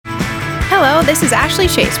Hello, this is Ashley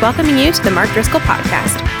Chase welcoming you to the Mark Driscoll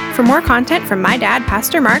Podcast. For more content from my dad,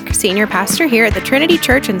 Pastor Mark, senior pastor here at the Trinity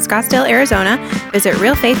Church in Scottsdale, Arizona, visit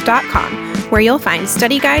realfaith.com, where you'll find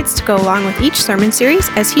study guides to go along with each sermon series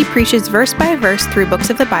as he preaches verse by verse through books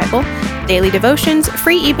of the Bible, daily devotions,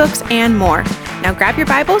 free ebooks, and more. Now grab your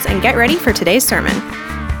Bibles and get ready for today's sermon.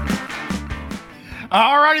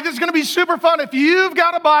 All righty, this is going to be super fun. If you've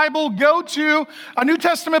got a Bible, go to a New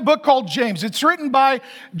Testament book called James. It's written by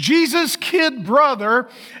Jesus' kid brother.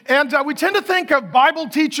 And we tend to think of Bible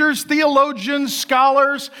teachers, theologians,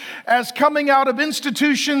 scholars as coming out of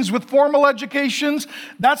institutions with formal educations.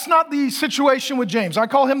 That's not the situation with James. I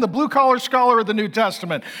call him the blue-collar scholar of the New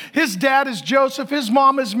Testament. His dad is Joseph. His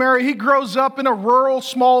mom is Mary. He grows up in a rural,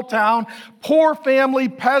 small town, poor family,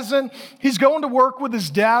 peasant. He's going to work with his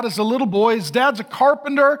dad as a little boy. His dad's a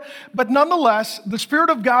carpenter, but nonetheless, the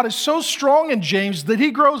Spirit of God is so strong in James that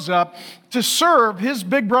he grows up to serve his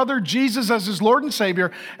big brother Jesus as his Lord and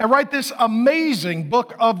Savior and write this amazing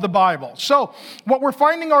book of the Bible. So what we're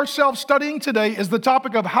finding ourselves studying today is the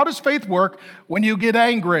topic of how does faith work when you get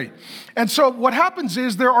angry? And so what happens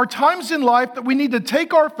is there are times in life that we need to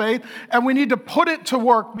take our faith and we need to put it to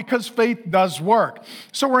work because faith does work.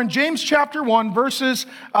 So we're in James chapter 1, verses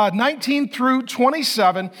 19 through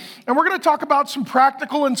 27, and we're going to talk about some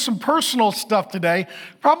practical and some personal stuff today.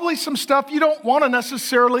 Probably some stuff you don't want to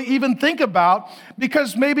necessarily even think about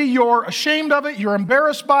because maybe you're ashamed of it, you're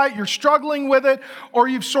embarrassed by it, you're struggling with it, or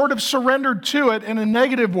you've sort of surrendered to it in a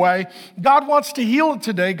negative way. God wants to heal it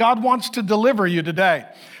today. God wants to deliver you today.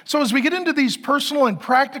 So as we get into these personal and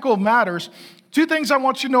practical matters, two things I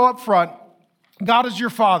want you to know up front. God is your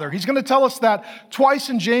Father. He's going to tell us that twice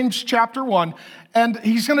in James chapter 1, and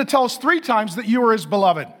he's going to tell us 3 times that you are his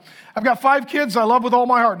beloved. I've got 5 kids I love with all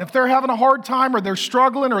my heart. And if they're having a hard time or they're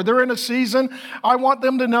struggling or they're in a season, I want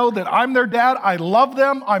them to know that I'm their dad. I love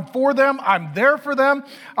them. I'm for them. I'm there for them.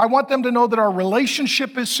 I want them to know that our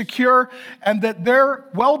relationship is secure and that their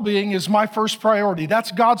well-being is my first priority. That's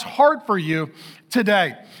God's heart for you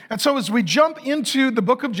today. And so as we jump into the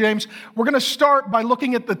book of James, we're going to start by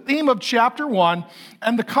looking at the theme of chapter 1,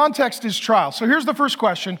 and the context is trial. So here's the first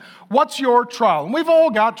question. What's your trial? And we've all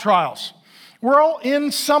got trials. We're all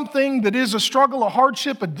in something that is a struggle, a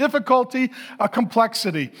hardship, a difficulty, a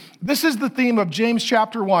complexity. This is the theme of James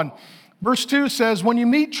chapter 1. Verse 2 says, when you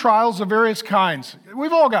meet trials of various kinds,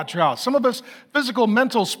 we've all got trials. Some of us physical,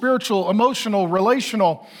 mental, spiritual, emotional,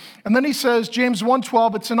 relational. And then he says, James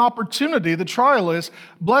 1:12, it's an opportunity. The trial is,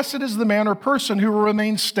 blessed is the man or person who will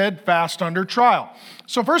remain steadfast under trial.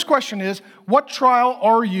 So first question is, what trial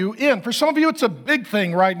are you in? For some of you, it's a big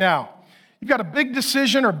thing right now. You've got a big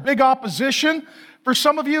decision or big opposition. For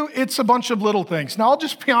some of you, it's a bunch of little things. Now, I'll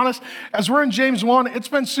just be honest, as we're in James 1, it's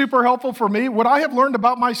been super helpful for me. What I have learned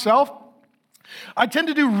about myself, I tend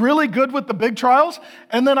to do really good with the big trials,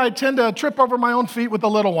 and then I tend to trip over my own feet with the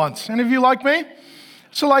little ones. Any of you like me?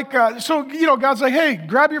 So God's like, hey,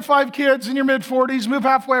 grab your 5 kids in your mid-40s, move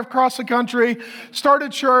halfway across the country, start a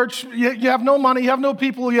church. You have no money, you have no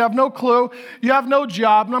people, you have no clue, you have no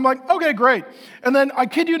job. And I'm like, okay, great. And then I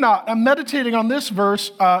kid you not, I'm meditating on this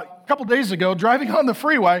verse a couple days ago, driving on the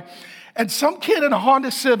freeway, and some kid in a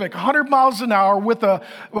Honda Civic, 100 miles an hour with a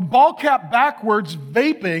ball cap backwards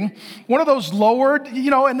vaping, one of those lowered,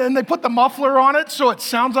 and then they put the muffler on it so it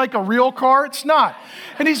sounds like a real car. It's not.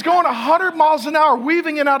 And he's going 100 miles an hour,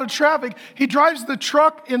 weaving in out of traffic. He drives the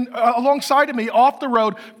truck alongside of me off the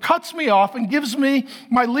road, cuts me off, and gives me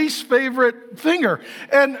my least favorite finger.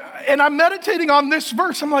 And I'm meditating on this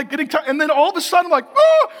verse. I'm like getting tired. And then all of a sudden, I'm like,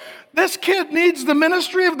 oh! This kid needs the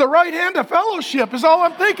ministry of the right hand of fellowship is all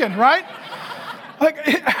I'm thinking, right?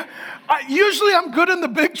 Usually I'm good in the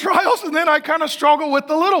big trials and then I kind of struggle with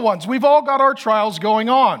the little ones. We've all got our trials going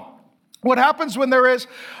on. What happens when there is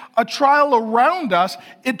a trial around us,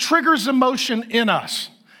 it triggers emotion in us.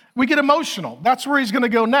 We get emotional. That's where he's going to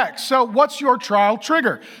go next. So what's your trial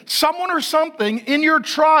trigger? Someone or something in your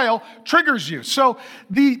trial triggers you. So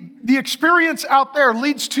the experience out there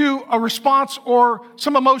leads to a response or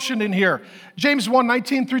some emotion in here. James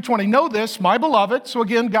 1:19 through 20. Know this, my beloved. So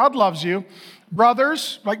again, God loves you.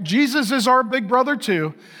 Brothers, like Jesus is our big brother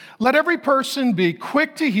too. Let every person be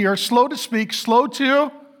quick to hear, slow to speak, slow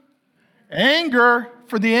to anger,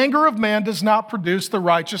 for the anger of man does not produce the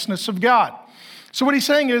righteousness of God. So what he's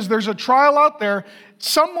saying is there's a trial out there,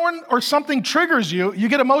 someone or something triggers you, you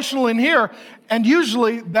get emotional in here, and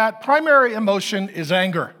usually that primary emotion is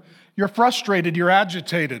anger. You're frustrated, you're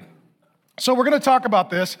agitated. So we're going to talk about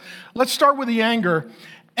this. Let's start with the anger.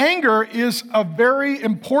 Anger is a very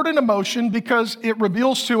important emotion because it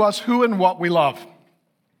reveals to us who and what we love.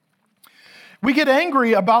 We get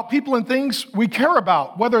angry about people and things we care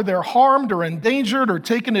about, whether they're harmed or endangered or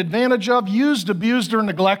taken advantage of, used, abused, or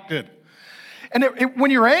neglected. And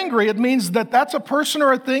when you're angry, it means that that's a person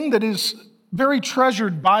or a thing that is very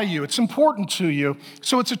treasured by you. It's important to you,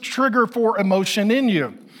 so it's a trigger for emotion in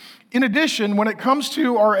you. In addition, when it comes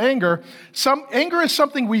to our anger, anger is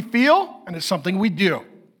something we feel and it's something we do.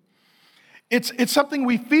 It's something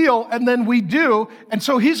we feel and then we do, and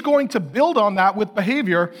so he's going to build on that with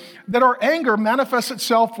behavior, that our anger manifests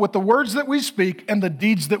itself with the words that we speak and the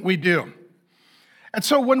deeds that we do. And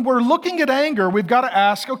so when we're looking at anger, we've got to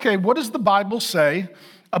ask, okay, what does the Bible say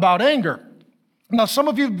about anger? Now, some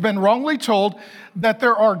of you have been wrongly told that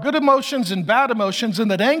there are good emotions and bad emotions,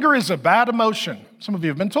 and that anger is a bad emotion. Some of you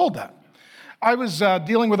have been told that. I was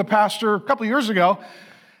dealing with a pastor a couple of years ago,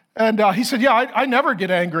 and he said, yeah, I never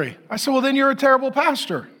get angry. I said, well, then you're a terrible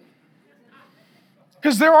pastor.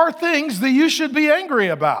 Because there are things that you should be angry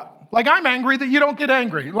about. Like, I'm angry that you don't get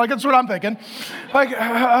angry. Like, that's what I'm thinking.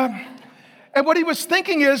 And what he was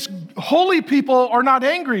thinking is, holy people are not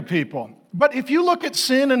angry people. But if you look at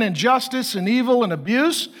sin and injustice and evil and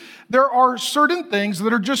abuse, there are certain things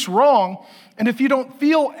that are just wrong. And if you don't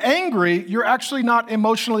feel angry, you're actually not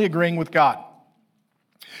emotionally agreeing with God.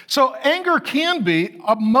 So anger can be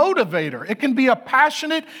a motivator. It can be a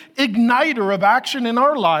passionate igniter of action in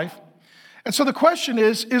our life. And so the question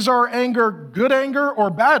is our anger good anger or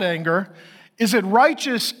bad anger? Is it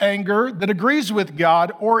righteous anger that agrees with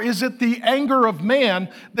God, or is it the anger of man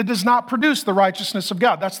that does not produce the righteousness of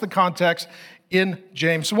God? That's the context in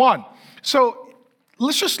James 1. So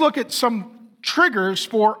let's just look at some triggers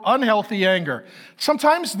for unhealthy anger.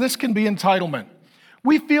 Sometimes this can be entitlement.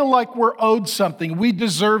 We feel like we're owed something, we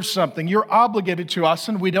deserve something, you're obligated to us,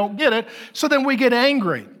 and we don't get it, so then we get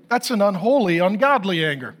angry. That's an unholy, ungodly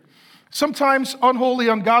anger. Sometimes unholy,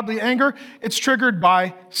 ungodly anger, it's triggered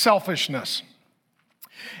by selfishness.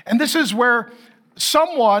 And this is where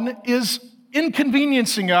someone is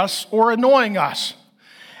inconveniencing us or annoying us.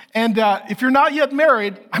 And if you're not yet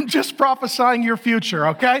married, I'm just prophesying your future,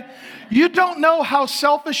 okay? You don't know how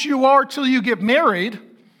selfish you are till you get married,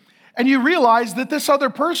 and you realize that this other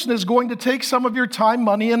person is going to take some of your time,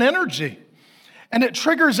 money, and energy. And it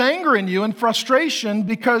triggers anger in you and frustration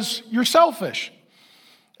because you're selfish.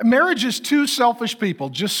 Marriage is two selfish people,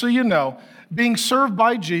 just so you know, being served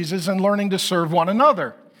by Jesus and learning to serve one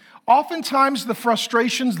another. Oftentimes, the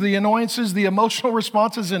frustrations, the annoyances, the emotional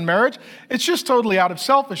responses in marriage, it's just totally out of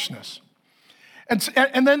selfishness.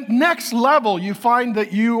 And then next level, you find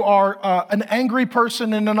that you are an angry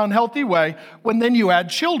person in an unhealthy way when then you add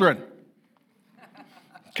children.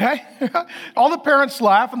 Okay? All the parents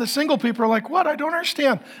laugh, and the single people are like, what? I don't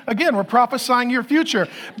understand. Again, we're prophesying your future.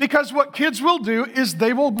 Because what kids will do is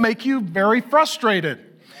they will make you very frustrated.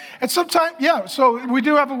 And sometimes, so we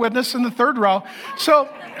do have a witness in the third row. So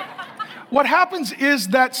what happens is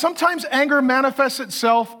that sometimes anger manifests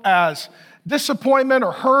itself as disappointment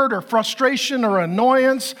or hurt or frustration or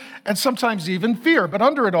annoyance, and sometimes even fear. But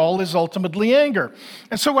under it all is ultimately anger.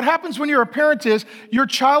 And so what happens when you're a parent is your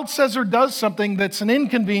child says or does something that's an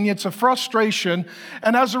inconvenience, a frustration,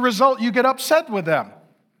 and as a result, you get upset with them.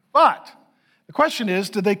 But the question is,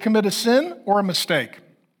 did they commit a sin or a mistake?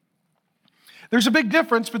 There's a big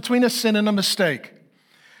difference between a sin and a mistake.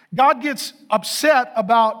 God gets upset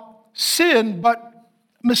about sin, but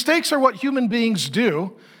mistakes are what human beings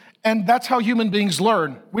do. And that's how human beings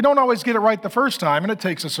learn. We don't always get it right the first time, and it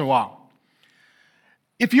takes us a while.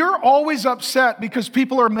 If you're always upset because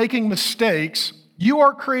people are making mistakes, you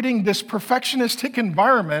are creating this perfectionistic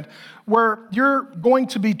environment where you're going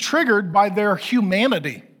to be triggered by their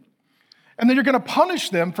humanity. And then you're going to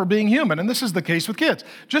punish them for being human. And this is the case with kids.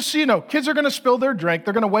 Just so you know, kids are going to spill their drink.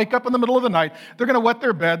 They're going to wake up in the middle of the night. They're going to wet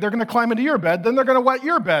their bed. They're going to climb into your bed. Then they're going to wet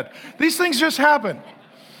your bed. These things just happen.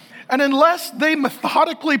 And unless they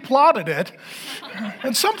methodically plotted it,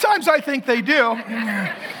 and sometimes I think they do,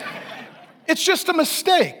 it's just a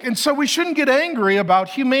mistake. And so we shouldn't get angry about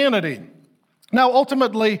humanity. Now,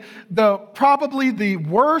 ultimately, probably the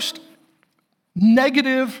worst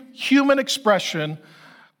negative human expression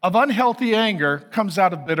of unhealthy anger comes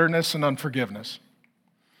out of bitterness and unforgiveness.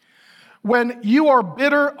 When you are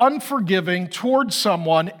bitter, unforgiving towards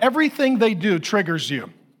someone, everything they do triggers you.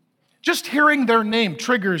 Just hearing their name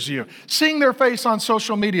triggers you. Seeing their face on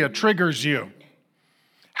social media triggers you.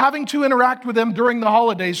 Having to interact with them during the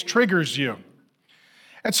holidays triggers you.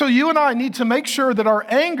 And so you and I need to make sure that our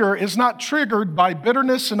anger is not triggered by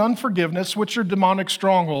bitterness and unforgiveness, which are demonic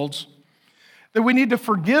strongholds. That we need to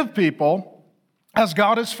forgive people as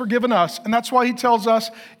God has forgiven us. And that's why he tells us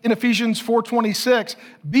in Ephesians 4:26,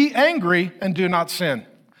 be angry and do not sin.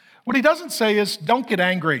 What he doesn't say is don't get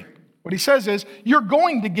angry. What he says is, you're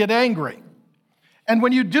going to get angry. And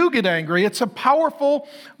when you do get angry, it's a powerful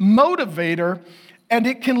motivator, and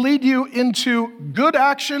it can lead you into good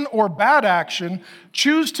action or bad action.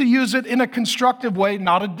 Choose to use it in a constructive way,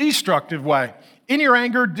 not a destructive way. In your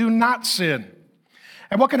anger, do not sin.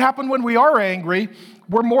 And what can happen when we are angry?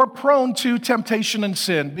 We're more prone to temptation and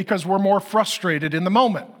sin because we're more frustrated in the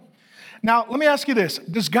moment. Now, let me ask you this.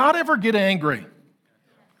 Does God ever get angry?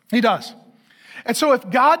 He does. And so if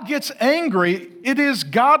God gets angry, it is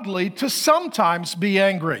godly to sometimes be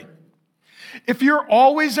angry. If you're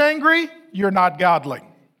always angry, you're not godly.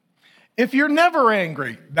 If you're never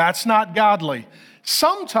angry, that's not godly.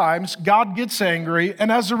 Sometimes God gets angry,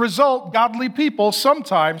 and as a result, godly people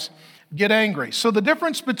sometimes get angry. So the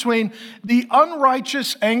difference between the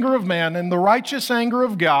unrighteous anger of man and the righteous anger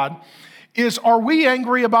of God is, are we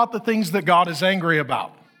angry about the things that God is angry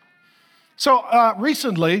about? So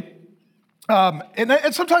recently,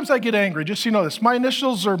 and sometimes I get angry, just so you know this. My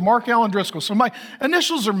initials are Mark Allen Driscoll, so my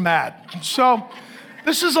initials are MAD. So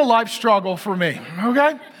this is a life struggle for me,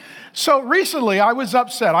 okay? So recently I was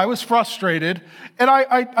upset, I was frustrated, and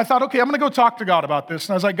I thought, okay, I'm gonna go talk to God about this.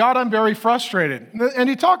 And I was like, God, I'm very frustrated. And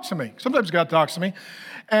he talked to me. Sometimes God talks to me.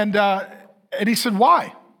 And he said,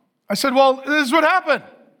 why? I said, well, this is what happened.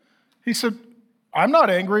 He said, I'm not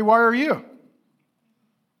angry, why are you?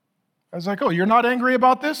 I was like, oh, you're not angry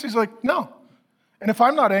about this? He's like, no. And if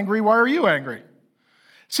I'm not angry, why are you angry?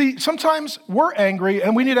 See, sometimes we're angry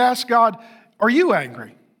and we need to ask God, are you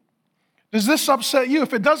angry? Does this upset you?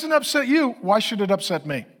 If it doesn't upset you, why should it upset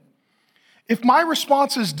me? If my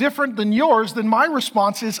response is different than yours, then my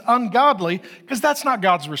response is ungodly, because that's not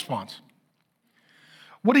God's response.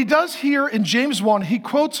 What he does here in James 1, he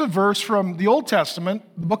quotes a verse from the Old Testament,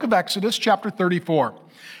 the book of Exodus, chapter 34.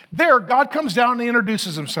 There, God comes down and he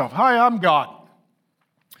introduces himself. Hi, I'm God.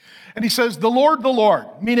 And he says, the Lord,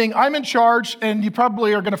 meaning I'm in charge, and you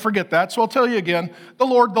probably are going to forget that, so I'll tell you again, the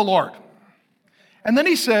Lord. And then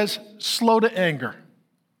he says, slow to anger.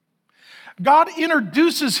 God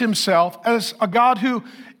introduces himself as a God who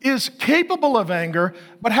is capable of anger,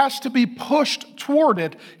 but has to be pushed toward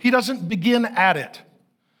it. He doesn't begin at it.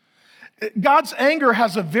 God's anger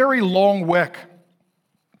has a very long wick.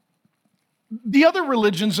 The other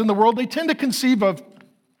religions in the world, they tend to conceive of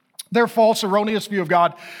their false, erroneous view of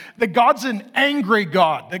God, that God's an angry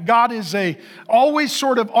God, that God is always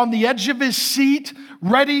sort of on the edge of his seat,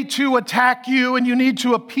 ready to attack you, and you need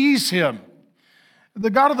to appease him. The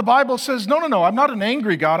God of the Bible says, no, I'm not an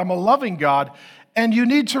angry God, I'm a loving God, and you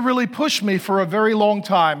need to really push me for a very long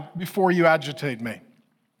time before you agitate me.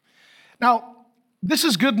 Now, this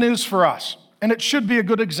is good news for us, and it should be a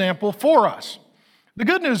good example for us. The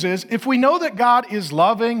good news is, if we know that God is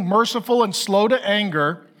loving, merciful, and slow to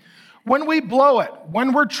anger, when we blow it,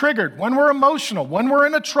 when we're triggered, when we're emotional, when we're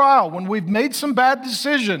in a trial, when we've made some bad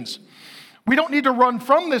decisions, we don't need to run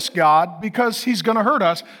from this God because he's going to hurt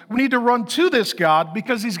us. We need to run to this God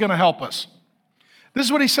because he's going to help us. This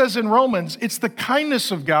is what he says in Romans. It's the kindness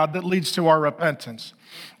of God that leads to our repentance.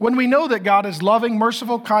 When we know that God is loving,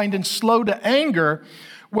 merciful, kind, and slow to anger,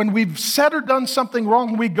 when we've said or done something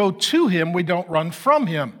wrong, we go to him, we don't run from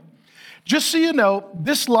him. Just so you know,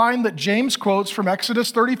 this line that James quotes from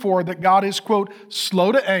Exodus 34, that God is, quote,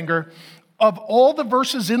 slow to anger, of all the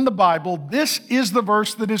verses in the Bible, this is the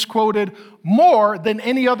verse that is quoted more than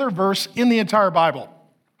any other verse in the entire Bible.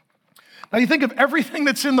 Now you think of everything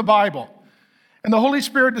that's in the Bible, and the Holy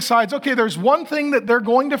Spirit decides, okay, there's one thing that they're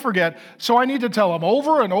going to forget, so I need to tell them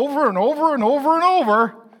over and over and over and over and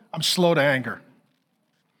over, I'm slow to anger.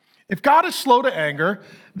 If God is slow to anger,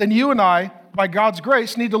 then you and I, by God's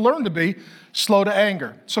grace, need to learn to be slow to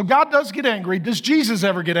anger. So God does get angry. Does Jesus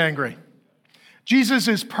ever get angry? Jesus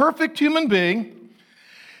is perfect human being.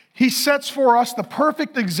 He sets for us the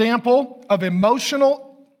perfect example of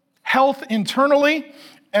emotional health internally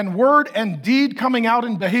and word and deed coming out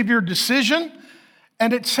in behavior decision.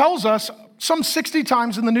 And it tells us some 60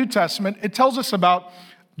 times in the New Testament, it tells us about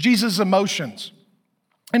Jesus' emotions.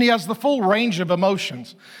 And he has the full range of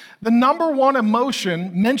emotions. The number one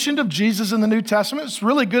emotion mentioned of Jesus in the New Testament, it's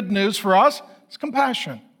really good news for us, it's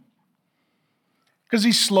compassion. Because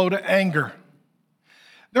he's slow to anger.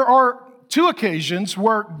 There are two occasions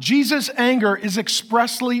where Jesus' anger is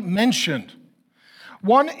expressly mentioned.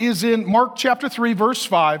 One is in Mark chapter 3, verse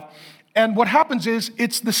 5. And what happens is,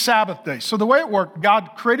 it's the Sabbath day. So the way it worked,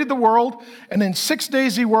 God created the world, and in 6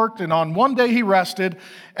 days he worked, and on one day he rested.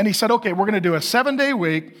 And he said, okay, we're going to do a 7-day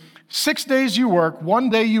week. 6 days you work, 1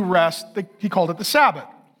 day you rest. He called it the Sabbath.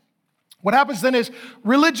 What happens then is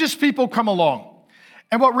religious people come along.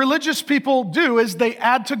 And what religious people do is they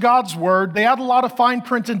add to God's word, they add a lot of fine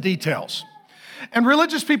print and details. And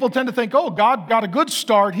religious people tend to think, oh, God got a good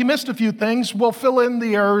start. He missed a few things. We'll fill in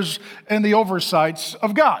the errors and the oversights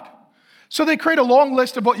of God. So they create a long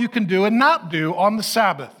list of what you can do and not do on the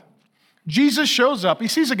Sabbath. Jesus shows up. He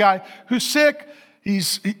sees a guy who's sick.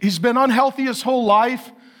 He's been unhealthy his whole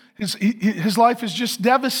life. His life is just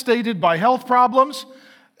devastated by health problems.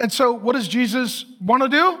 And so what does Jesus want to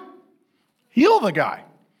do? Heal the guy.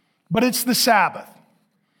 But it's the Sabbath.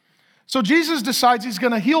 So Jesus decides he's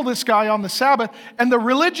going to heal this guy on the Sabbath. And the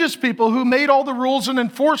religious people who made all the rules and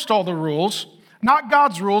enforced all the rules, not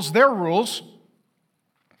God's rules, their rules,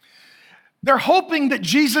 they're hoping that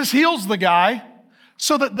Jesus heals the guy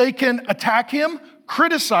so that they can attack him,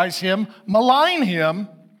 criticize him, malign him,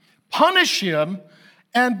 punish him,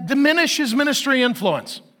 and diminish his ministry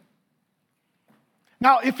influence.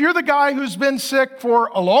 Now, if you're the guy who's been sick for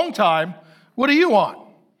a long time, what do you want?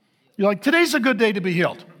 You're like, today's a good day to be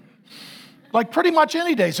healed. Like pretty much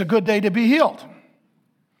any day's a good day to be healed.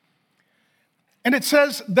 And it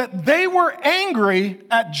says that they were angry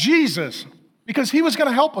at Jesus because he was going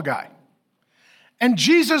to help a guy. And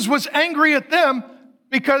Jesus was angry at them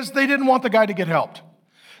because they didn't want the guy to get helped.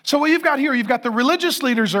 So what you've got here, you've got the religious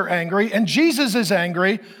leaders are angry, and Jesus is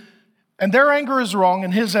angry, and their anger is wrong,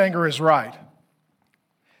 and his anger is right.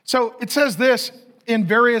 So it says this in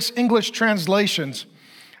various English translations,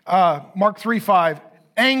 Mark 3:5,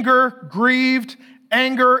 anger, grieved,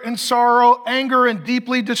 anger and sorrow, anger and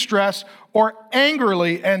deeply distressed, or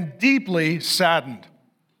angrily and deeply saddened.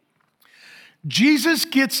 Jesus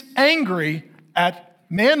gets angry at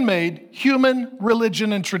man-made human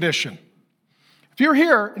religion and tradition. If you're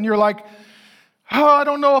here and you're like, oh, I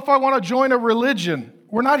don't know if I want to join a religion.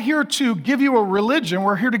 We're not here to give you a religion.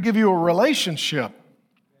 We're here to give you a relationship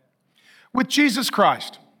with Jesus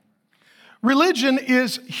Christ. Religion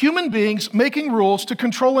is human beings making rules to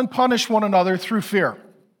control and punish one another through fear.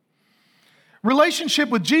 Relationship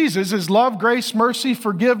with Jesus is love, grace, mercy,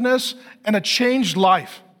 forgiveness, and a changed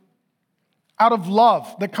life out of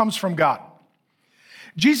love that comes from God.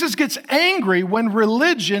 Jesus gets angry when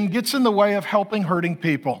religion gets in the way of helping hurting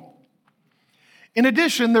people. In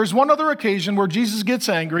addition, there's one other occasion where Jesus gets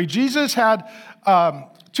angry. Jesus had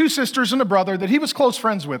two sisters and a brother that he was close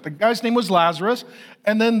friends with. The guy's name was Lazarus,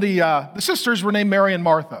 and then the sisters were named Mary and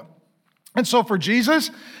Martha. And so for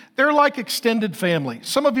Jesus, they're like extended family.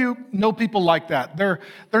 Some of you know people like that. They're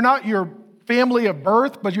not your family of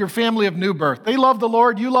birth, but your family of new birth. They love the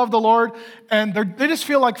Lord, you love the Lord, and they just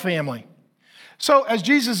feel like family. So as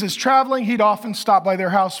Jesus is traveling, he'd often stop by their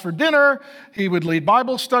house for dinner. He would lead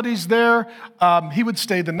Bible studies there. He would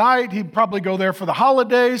stay the night. He'd probably go there for the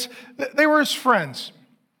holidays. They were his friends.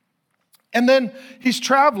 And then he's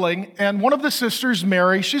traveling, and one of the sisters,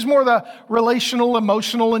 Mary, she's more the relational,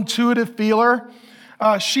 emotional, intuitive feeler.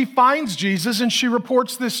 She finds Jesus, and she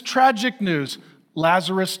reports this tragic news.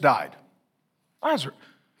 Lazarus died. Lazarus,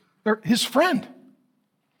 his friend.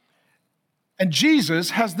 And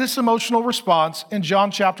Jesus has this emotional response in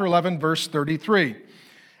John chapter 11, verse 33.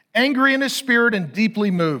 Angry in his spirit and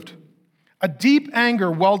deeply moved. A deep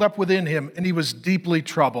anger welled up within him, and he was deeply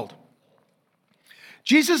troubled.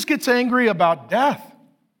 Jesus gets angry about death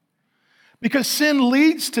because sin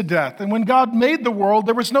leads to death. And when God made the world,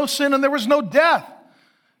 there was no sin and there was no death.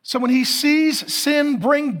 So when he sees sin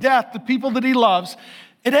bring death to people that he loves,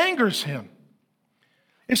 it angers him.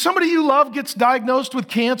 If somebody you love gets diagnosed with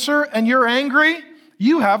cancer and you're angry,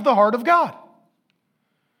 you have the heart of God.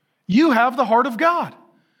 You have the heart of God.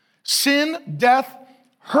 Sin, death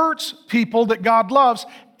hurts people that God loves,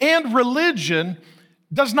 and religion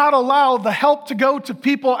does not allow the help to go to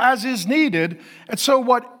people as is needed. And so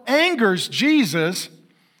what angers Jesus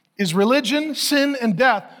is religion, sin, and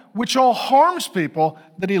death, which all harms people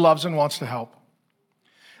that he loves and wants to help.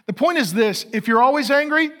 The point is this: if you're always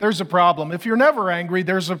angry, there's a problem. If you're never angry,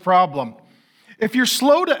 there's a problem. If you're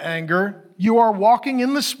slow to anger, you are walking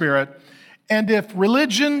in the Spirit. And if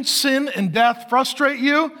religion, sin, and death frustrate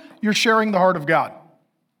you, you're sharing the heart of God.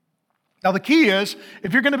 Now, the key is,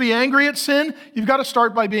 if you're going to be angry at sin, you've got to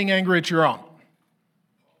start by being angry at your own.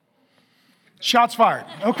 Shots fired,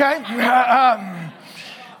 okay?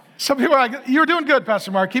 Some people are like, you're doing good,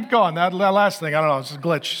 Pastor Mark. Keep going. That last thing, I don't know, it's a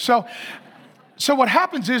glitch. So what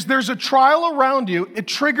happens is there's a trial around you. It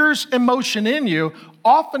triggers emotion in you.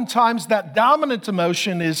 Oftentimes, that dominant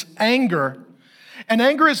emotion is anger. And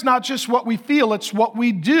anger is not just what we feel, it's what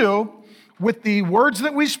we do with the words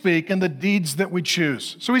that we speak and the deeds that we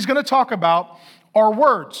choose. So he's going to talk about our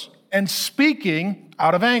words and speaking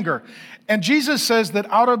out of anger. And Jesus says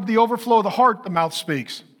that out of the overflow of the heart, the mouth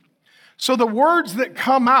speaks. So the words that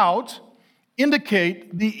come out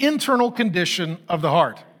indicate the internal condition of the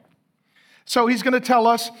heart. So he's going to tell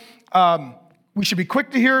us We should be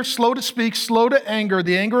quick to hear, slow to speak, slow to anger.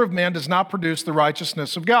 The anger of man does not produce the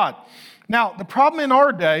righteousness of God. Now, the problem in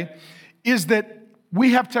our day is that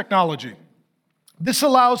we have technology. This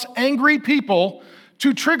allows angry people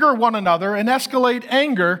to trigger one another and escalate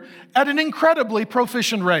anger at an incredibly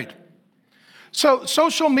proficient rate. So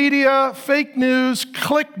social media, fake news,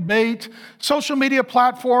 clickbait, social media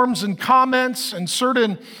platforms and comments and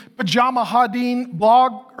certain pajama hadeen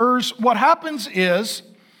bloggers, what happens is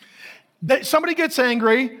that somebody gets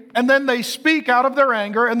angry and then they speak out of their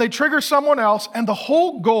anger and they trigger someone else, and the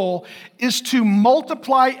whole goal is to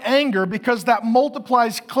multiply anger because that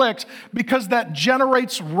multiplies clicks, because that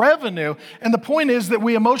generates revenue. And the point is that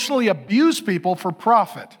we emotionally abuse people for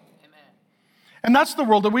profit. Amen. And that's the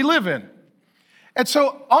world that we live in. And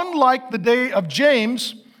so unlike the day of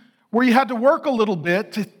James, where you had to work a little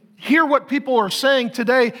bit to hear what people are saying,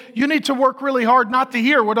 today you need to work really hard not to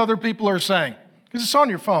hear what other people are saying, because it's on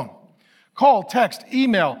your phone. Call, text,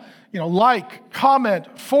 email, like,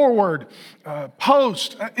 comment, forward,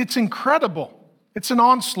 post. It's incredible. It's an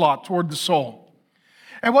onslaught toward the soul.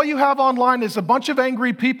 And what you have online is a bunch of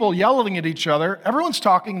angry people yelling at each other. Everyone's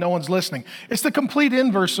talking, no one's listening. It's the complete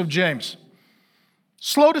inverse of James.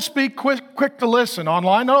 Slow to speak, quick to listen.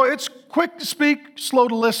 Online, no, it's quick to speak, slow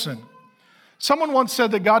to listen. Someone once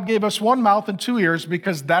said that God gave us one mouth and two ears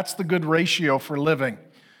because that's the good ratio for living.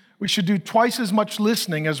 We should do twice as much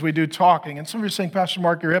listening as we do talking. And some of you are saying, Pastor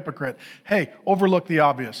Mark, you're a hypocrite. Hey, overlook the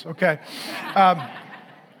obvious, okay?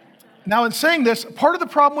 Now, in saying this, part of the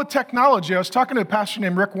problem with technology, I was talking to a pastor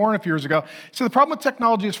named Rick Warren a few years ago. He said the problem with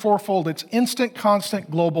technology is fourfold. It's instant,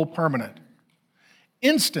 constant, global, permanent.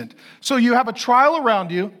 Instant. So you have a trial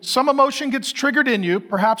around you, some emotion gets triggered in you,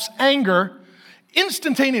 perhaps anger.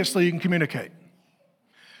 Instantaneously, you can communicate.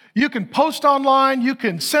 You can post online, you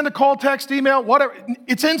can send a call, text, email, whatever.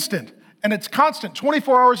 It's instant, and it's constant,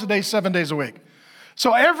 24 hours a day, 7 days a week.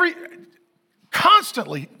 So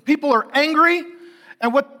constantly, people are angry,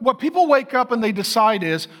 and what people wake up and they decide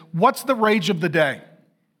is, what's the rage of the day?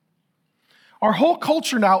 Our whole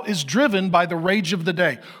culture now is driven by the rage of the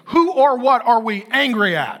day. Who or what are we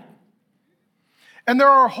angry at? And there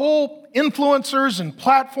are whole influencers and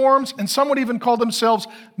platforms, and some would even call themselves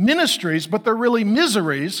ministries, but they're really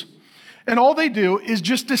miseries. And all they do is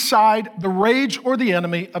just decide the rage or the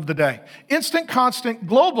enemy of the day. Instant, constant,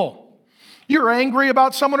 global. You're angry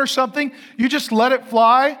about someone or something, you just let it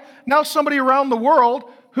fly. Now somebody around the world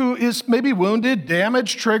who is maybe wounded,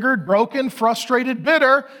 damaged, triggered, broken, frustrated,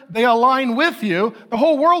 bitter, they align with you. The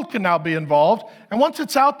whole world can now be involved. And once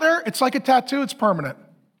it's out there, it's like a tattoo, it's permanent.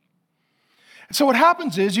 So what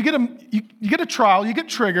happens is you get a trial, you get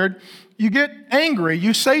triggered, you get angry,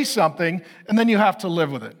 you say something, and then you have to live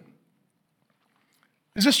with it.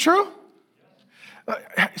 Is this true?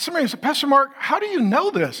 Somebody said, Pastor Mark, how do you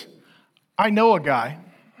know this? I know a guy.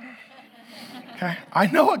 Okay, I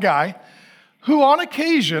know a guy who on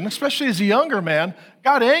occasion, especially as a younger man,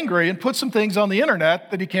 got angry and put some things on the internet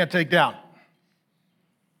that he can't take down.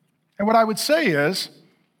 And what I would say is,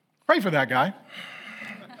 pray for that guy.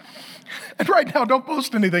 And right now, don't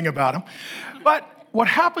post anything about him. But what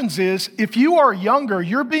happens is, if you are younger,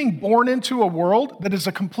 you're being born into a world that is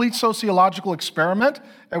a complete sociological experiment,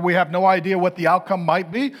 and we have no idea what the outcome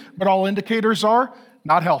might be, but all indicators are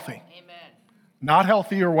not healthy. Amen. Not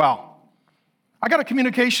healthy or well. I got a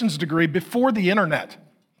communications degree before the internet.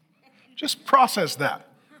 Just process that.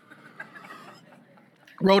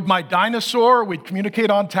 Rode my dinosaur, we'd communicate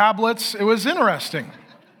on tablets. It was interesting.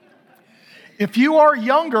 If you are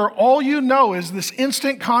younger, all you know is this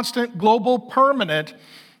instant, constant, global, permanent,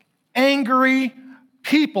 angry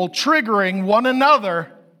people triggering one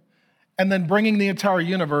another and then bringing the entire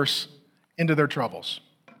universe into their troubles.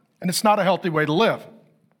 And it's not a healthy way to live.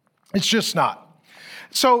 It's just not.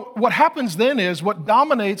 So what happens then is what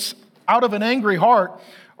dominates out of an angry heart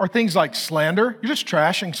are things like slander. You're just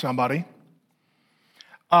trashing somebody.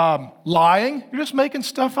 Lying. You're just making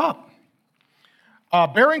stuff up.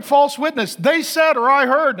 Bearing false witness. They said or I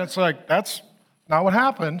heard. And it's like, that's not what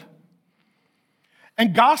happened.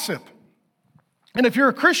 And gossip. And if you're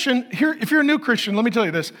a Christian, if you're a new Christian, let me tell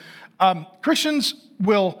you this. Christians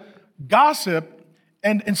will gossip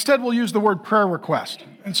and instead will use the word prayer request.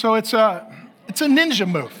 And so it's a ninja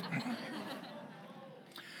move.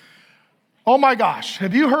 Oh my gosh,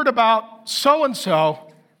 have you heard about so-and-so?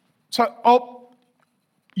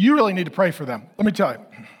 You really need to pray for them. Let me tell you.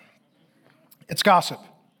 It's gossip.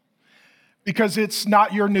 Because it's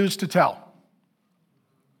not your news to tell.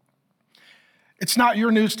 It's not your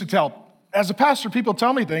news to tell. As a pastor, people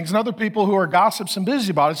tell me things, and other people who are gossips and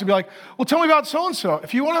busybodies will be like, well, tell me about so-and-so.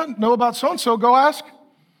 If you want to know about so-and-so, go ask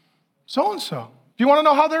so-and-so. If you want to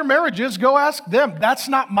know how their marriage is, go ask them. That's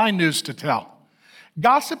not my news to tell.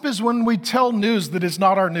 Gossip is when we tell news that is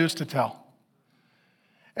not our news to tell.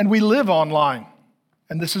 And we live online.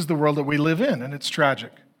 And this is the world that we live in, and it's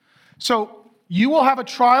tragic. So you will have a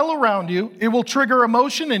trial around you. It will trigger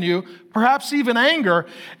emotion in you, perhaps even anger,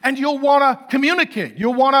 and you'll want to communicate.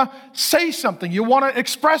 You'll want to say something. You'll want to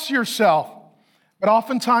express yourself. But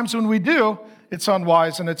oftentimes when we do, it's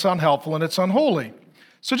unwise and it's unhelpful and it's unholy.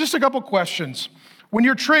 So just a couple questions. When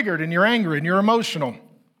you're triggered and you're angry and you're emotional, do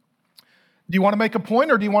you want to make a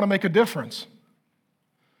point or do you want to make a difference?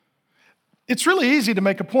 It's really easy to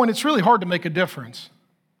make a point. It's really hard to make a difference.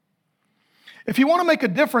 If you want to make a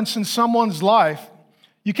difference in someone's life,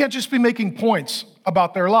 you can't just be making points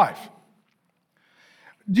about their life.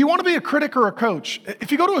 Do you want to be a critic or a coach?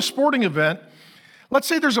 If you go to a sporting event, let's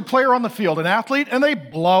say there's a player on the field, an athlete, and they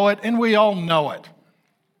blow it, and we all know it.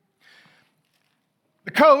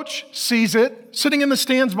 The coach sees it. Sitting in the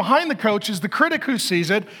stands behind the coach is the critic who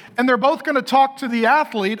sees it, and they're both going to talk to the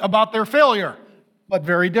athlete about their failure, but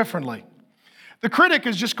very differently. The critic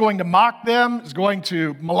is just going to mock them, is going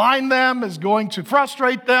to malign them, is going to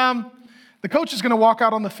frustrate them. The coach is going to walk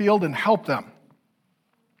out on the field and help them.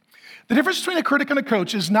 The difference between a critic and a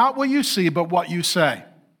coach is not what you see, but what you say.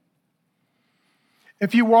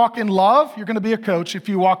 If you walk in love, you're going to be a coach. If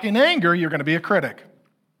you walk in anger, you're going to be a critic.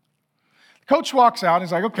 The coach walks out and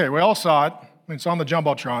he's like, okay, we all saw it. It's on the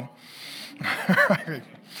Jumbotron.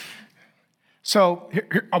 So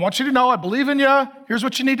I want you to know I believe in you. Here's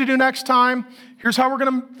what you need to do next time. Here's how we're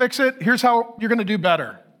going to fix it. Here's how you're going to do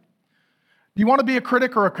better. Do you want to be a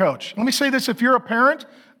critic or a coach? Let me say this. If you're a parent,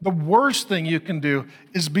 the worst thing you can do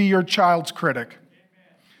is be your child's critic.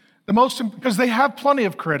 Because they have plenty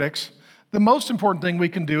of critics. The most important thing we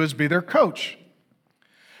can do is be their coach.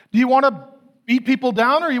 Do you want to beat people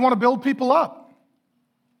down or you want to build people up?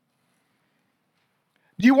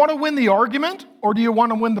 Do you want to win the argument or do you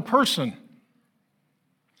want to win the person?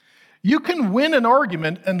 You can win an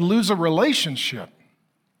argument and lose a relationship.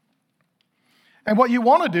 And what you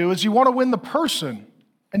want to do is you want to win the person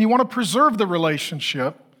and you want to preserve the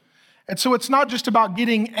relationship. And so it's not just about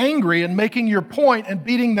getting angry and making your point and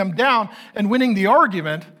beating them down and winning the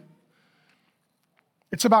argument.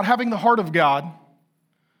 It's about having the heart of God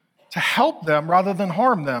to help them rather than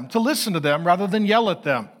harm them, to listen to them rather than yell at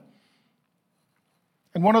them.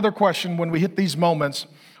 And one other question when we hit these moments,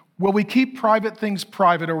 will we keep private things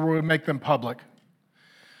private or will we make them public?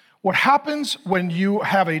 What happens when you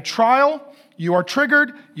have a trial, you are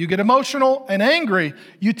triggered, you get emotional and angry,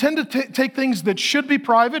 you tend to take things that should be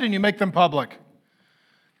private and you make them public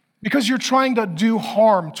because you're trying to do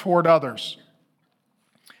harm toward others.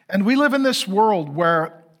 And we live in this world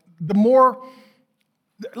where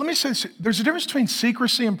let me say this, there's a difference between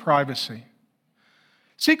secrecy and privacy.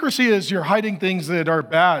 Secrecy is you're hiding things that are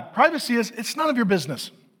bad. Privacy is it's none of your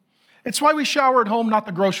business. It's why we shower at home, not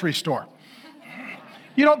the grocery store.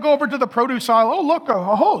 You don't go over to the produce aisle, oh, look,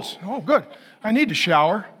 a hose. Oh, good. I need to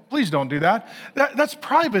shower. Please don't do that. That's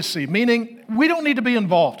privacy, meaning we don't need to be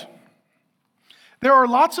involved. There are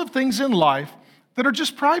lots of things in life that are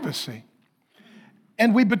just privacy.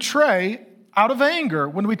 And we betray out of anger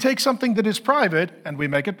when we take something that is private and we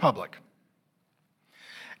make it public.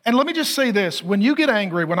 And let me just say this, when you get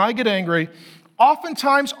angry, when I get angry,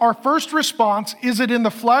 oftentimes our first response, is it in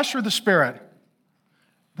the flesh or the spirit?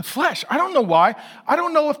 The flesh. I don't know why. I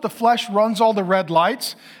don't know if the flesh runs all the red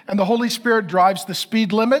lights and the Holy Spirit drives the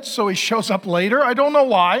speed limit so he shows up later. I don't know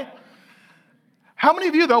why. How many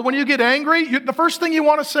of you, though, when you get angry, the first thing you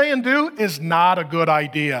want to say and do is not a good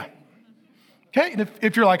idea? Okay, and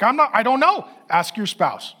if you're like, I don't know, ask your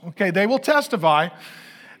spouse. Okay, they will testify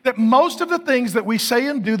that most of the things that we say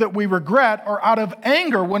and do that we regret are out of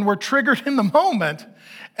anger when we're triggered in the moment,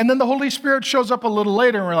 and then the Holy Spirit shows up a little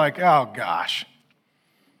later and we're like, oh gosh,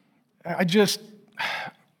 I just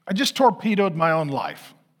torpedoed my own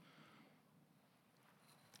life.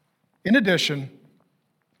 In addition,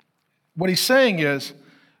 what he's saying is,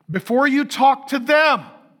 before you talk to them,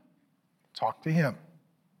 talk to him.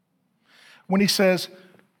 When he says,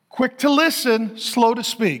 quick to listen, slow to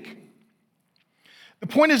speak. The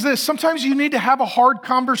point is this, sometimes you need to have a hard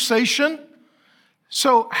conversation.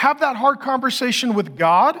 So have that hard conversation with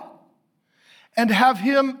God and have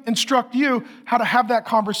him instruct you how to have that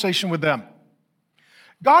conversation with them.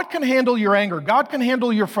 God can handle your anger. God can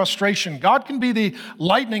handle your frustration. God can be the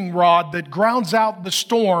lightning rod that grounds out the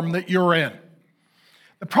storm that you're in.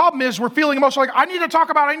 The problem is we're feeling emotional, like, I need to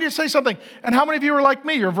talk about it, I need to say something. And how many of you are like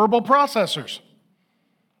me? You're verbal processors.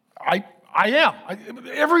 I am.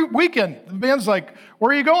 Every weekend, the band's like,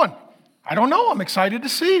 where are you going? I don't know. I'm excited to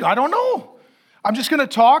see you. I don't know. I'm just going to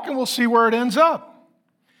talk and we'll see where it ends up.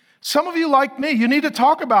 Some of you, like me, you need to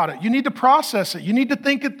talk about it. You need to process it. You need to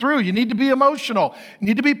think it through. You need to be emotional. You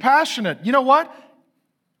need to be passionate. You know what?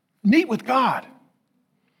 Meet with God.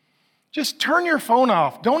 Just turn your phone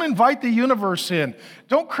off. Don't invite the universe in.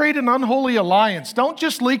 Don't create an unholy alliance. Don't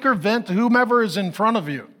just leak or vent to whomever is in front of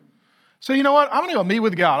you. So you know what? I'm going to go meet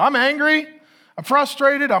with God. I'm angry. I'm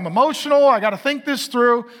frustrated. I'm emotional. I got to think this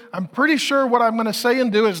through. I'm pretty sure what I'm going to say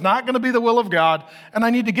and do is not going to be the will of God, and I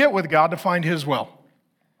need to get with God to find His will.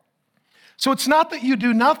 So it's not that you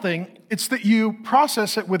do nothing. It's that you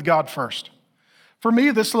process it with God first. For me,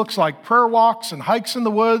 this looks like prayer walks and hikes in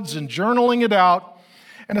the woods and journaling it out.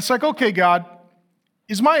 And it's like, okay, God,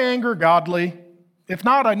 is my anger godly? If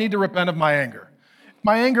not, I need to repent of my anger.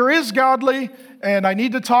 My anger is godly, and I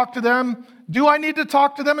need to talk to them. Do I need to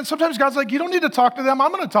talk to them? And sometimes God's like, you don't need to talk to them.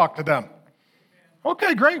 I'm going to talk to them.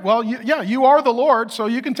 Okay, great. Well, you are the Lord, so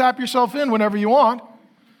you can tap yourself in whenever you want.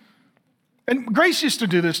 And Grace used to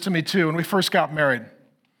do this to me, too, when we first got married.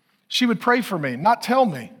 She would pray for me, not tell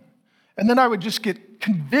me. And then I would just get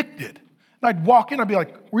convicted. And I'd walk in, I'd be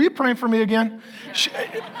like, were you praying for me again?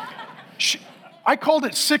 I called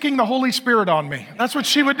it sicking the Holy Spirit on me. That's what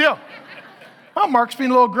she would do. Oh, Mark's being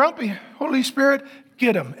a little grumpy. Holy Spirit,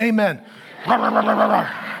 get him. Amen.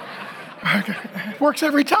 Works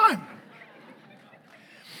every time.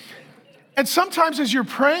 And sometimes as you're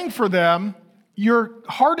praying for them, your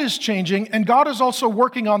heart is changing, and God is also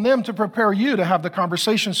working on them to prepare you to have the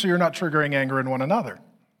conversation so you're not triggering anger in one another.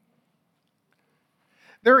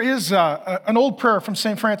 There is an old prayer from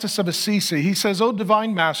St. Francis of Assisi. He says, "O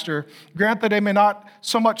divine master, grant that I may not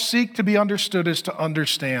so much seek to be understood as to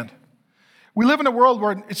understand." We live in a world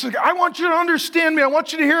where it's like, I want you to understand me. I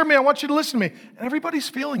want you to hear me. I want you to listen to me. And everybody's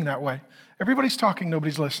feeling that way. Everybody's talking,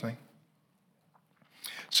 nobody's listening.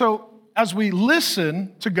 So as we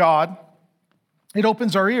listen to God, it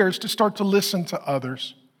opens our ears to start to listen to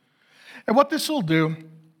others. And what this will do,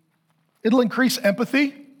 it'll increase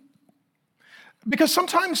empathy. Because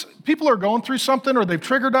sometimes people are going through something or they've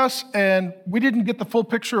triggered us and we didn't get the full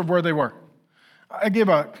picture of where they were. I gave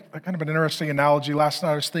a kind of an interesting analogy last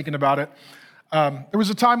night. I was thinking about it. There was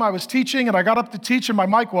a time I was teaching and I got up to teach and my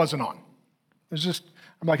mic wasn't on.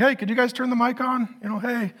 I'm like, hey, could you guys turn the mic on?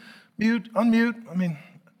 Hey, mute, unmute.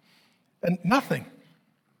 And nothing.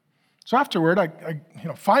 So afterward,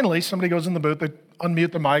 finally somebody goes in the booth, they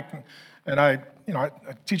unmute the mic, and I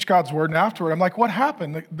teach God's word, and afterward, I'm like, what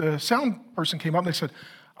happened? The sound person came up and they said,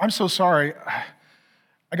 I'm so sorry.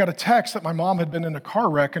 I got a text that my mom had been in a car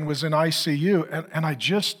wreck and was in ICU, and I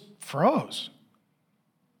just froze.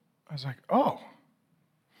 I was like, oh,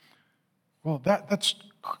 well, that's,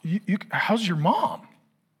 how's your mom?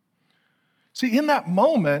 See, in that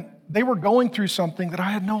moment, they were going through something that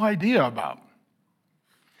I had no idea about.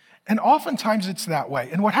 And oftentimes it's that way.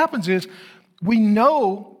 And what happens is we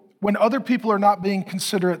know when other people are not being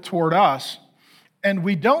considerate toward us, and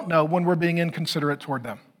we don't know when we're being inconsiderate toward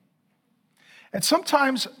them. And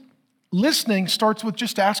sometimes listening starts with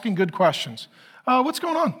just asking good questions. What's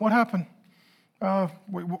going on? What happened?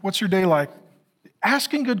 What's your day like?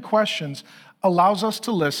 Asking good questions allows us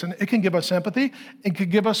to listen. It can give us empathy. It can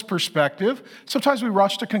give us perspective. Sometimes we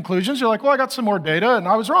rush to conclusions. You're like, well, I got some more data, and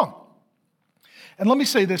I was wrong. And let me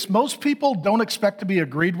say this. Most people don't expect to be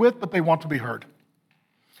agreed with, but they want to be heard.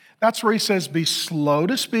 That's where he says, be slow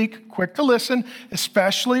to speak, quick to listen,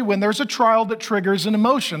 especially when there's a trial that triggers an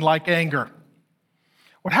emotion like anger.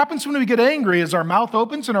 What happens when we get angry is our mouth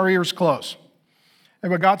opens and our ears close.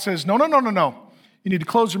 And what God says, no. You need to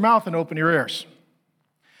close your mouth and open your ears.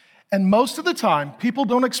 And most of the time, people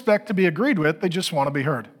don't expect to be agreed with, they just want to be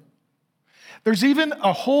heard. There's even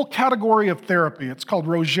a whole category of therapy. It's called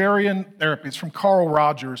Rogerian therapy. It's from Carl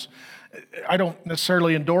Rogers. I don't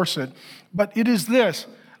necessarily endorse it, but it is this.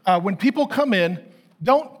 When people come in,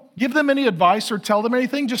 don't give them any advice or tell them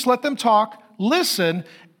anything. Just let them talk, listen,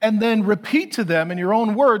 and then repeat to them in your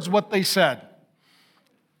own words what they said.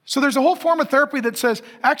 So there's a whole form of therapy that says,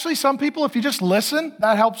 actually, some people, if you just listen,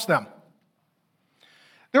 that helps them.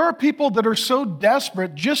 There are people that are so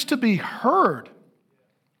desperate just to be heard,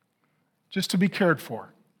 just to be cared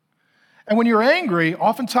for. And when you're angry,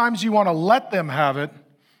 oftentimes you want to let them have it,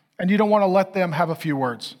 and you don't want to let them have a few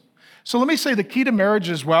words. So let me say the key to marriage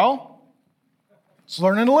as well is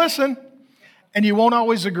learning to listen, and you won't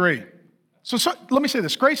always agree. So let me say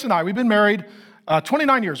this. Grace and I, we've been married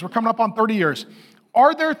 29 years. We're coming up on 30 years.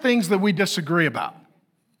 Are there things that we disagree about?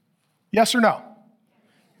 Yes or no?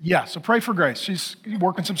 Yes. So pray for Grace. She's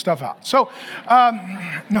working some stuff out. So,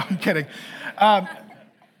 no, I'm kidding. And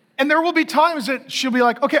there will be times that she'll be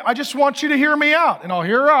like, okay, I just want you to hear me out. And I'll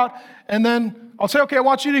hear her out. And then I'll say, okay, I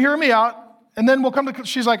want you to hear me out. And then we'll come to,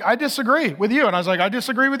 she's like, I disagree with you. And I was like, I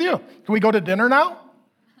disagree with you. Can we go to dinner now?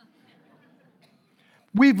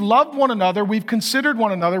 We've loved one another. We've considered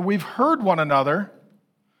one another. We've heard one another.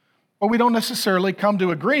 But we don't necessarily come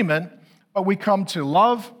to agreement, but we come to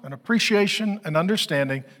love and appreciation and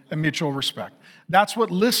understanding and mutual respect. That's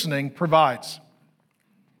what listening provides.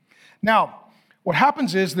 Now, what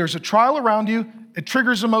happens is there's a trial around you. It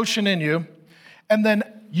triggers emotion in you. And then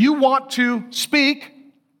you want to speak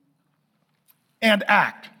and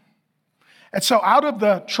act. And so out of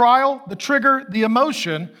the trial, the trigger, the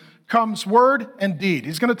emotion comes word and deed.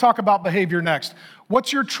 He's going to talk about behavior next.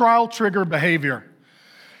 What's your trial trigger behavior?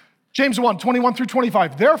 James 1, 21 through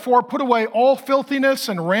 25. Therefore, put away all filthiness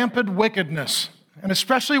and rampant wickedness. And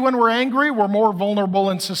especially when we're angry, we're more vulnerable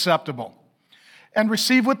and susceptible. And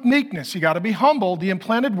receive with meekness, you got to be humble, the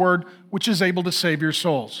implanted word which is able to save your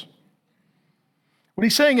souls. What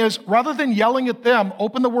he's saying is, rather than yelling at them,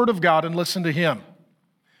 open the word of God and listen to him.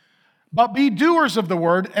 But be doers of the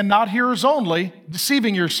word and not hearers only,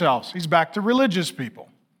 deceiving yourselves. He's back to religious people.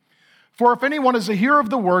 For if anyone is a hearer of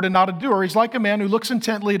the word and not a doer, he's like a man who looks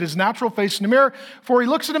intently at his natural face in the mirror, for he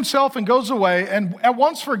looks at himself and goes away and at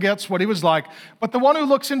once forgets what he was like. But the one who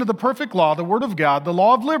looks into the perfect law, the word of God, the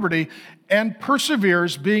law of liberty, and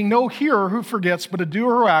perseveres, being no hearer who forgets, but a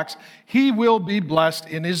doer who acts, he will be blessed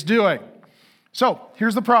in his doing. So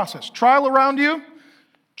here's the process. Trial around you,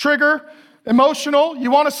 trigger, emotional.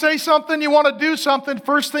 You want to say something, you want to do something.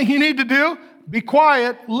 First thing you need to do, be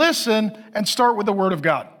quiet, listen, and start with the word of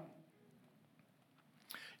God.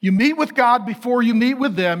 You meet with God before you meet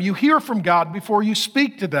with them. You hear from God before you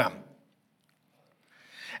speak to them.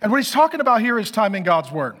 And what he's talking about here is time in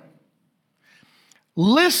God's word.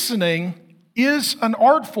 Listening is an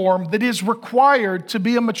art form that is required to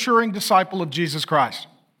be a maturing disciple of Jesus Christ.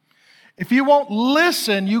 If you won't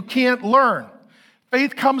listen, you can't learn.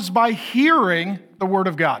 Faith comes by hearing the word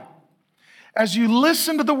of God. As you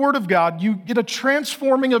listen to the word of God, you get a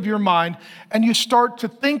transforming of your mind and you start to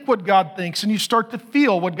think what God thinks and you start to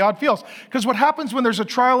feel what God feels. Because what happens when there's a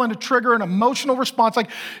trial and a trigger, an emotional response, like,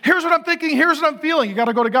 here's what I'm thinking, here's what I'm feeling. You got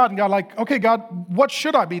to go to God and God like, okay, God, what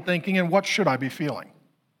should I be thinking and what should I be feeling?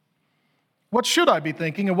 What should I be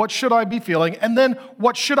thinking and what should I be feeling? And then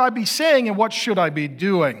what should I be saying and what should I be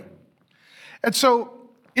doing? And so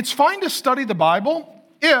it's fine to study the Bible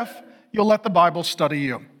if you'll let the Bible study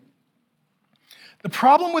you. The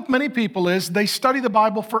problem with many people is they study the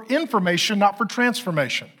Bible for information, not for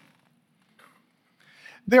transformation.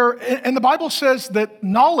 And the Bible says that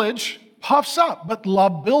knowledge puffs up, but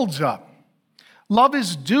love builds up. Love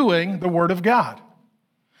is doing the Word of God.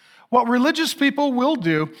 What religious people will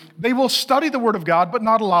do, they will study the Word of God, but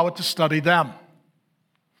not allow it to study them.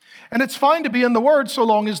 And it's fine to be in the Word so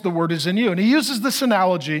long as the Word is in you. And he uses this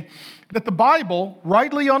analogy that the Bible,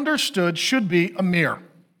 rightly understood, should be a mirror.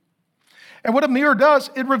 And what a mirror does,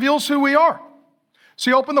 it reveals who we are. So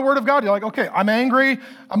you open the Word of God, you're like, okay, I'm angry,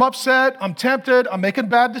 I'm upset, I'm tempted, I'm making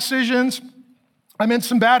bad decisions, I'm in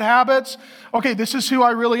some bad habits. Okay, this is who I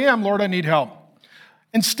really am. Lord, I need help.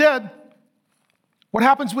 Instead, what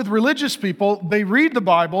happens with religious people, they read the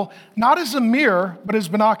Bible not as a mirror, but as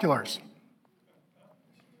binoculars.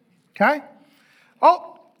 Okay?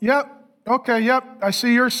 Oh, yep. Okay, yep, I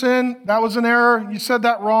see your sin. That was an error. You said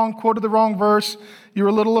that wrong, quoted the wrong verse. You were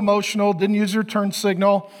a little emotional, didn't use your turn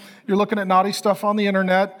signal. You're looking at naughty stuff on the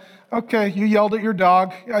internet. Okay, you yelled at your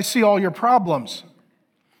dog. I see all your problems.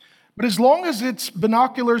 But as long as it's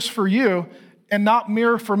binoculars for you and not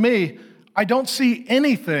mirror for me, I don't see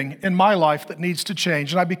anything in my life that needs to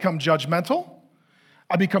change. And I become judgmental.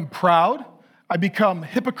 I become proud. I become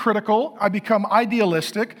hypocritical. I become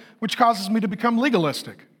idealistic, which causes me to become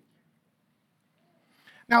legalistic.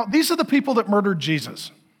 Now, these are the people that murdered Jesus.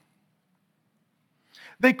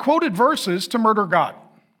 They quoted verses to murder God.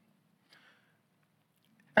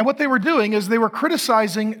 And what they were doing is they were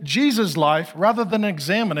criticizing Jesus' life rather than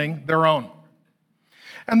examining their own.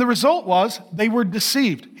 And the result was they were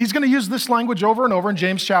deceived. He's going to use this language over and over in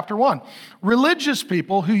James chapter 1. Religious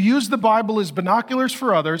people who use the Bible as binoculars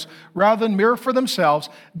for others rather than mirror for themselves,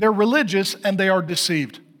 they're religious and they are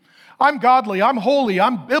deceived. I'm godly, I'm holy,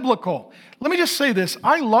 I'm biblical. Let me just say this.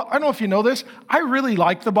 I don't know if you know this. I really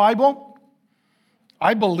like the Bible.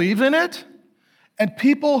 I believe in it. And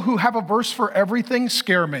people who have a verse for everything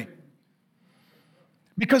scare me.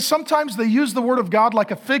 Because sometimes they use the Word of God like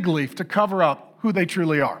a fig leaf to cover up who they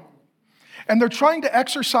truly are. And they're trying to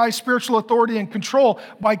exercise spiritual authority and control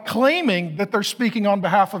by claiming that they're speaking on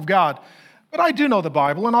behalf of God. But I do know the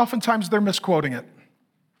Bible, and oftentimes they're misquoting it.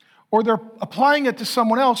 Or they're applying it to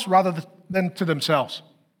someone else rather than to themselves.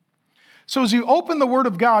 So as you open the Word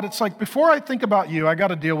of God, it's like, before I think about you, I got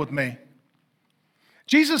to deal with me.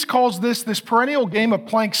 Jesus calls this perennial game of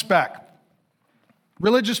plank spec.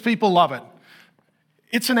 Religious people love it.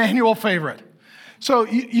 It's an annual favorite. So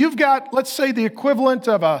you've got, let's say, the equivalent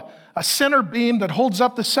of a center beam that holds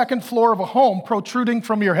up the second floor of a home protruding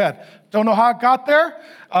from your head. Don't know how it got there,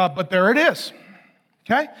 but there it is.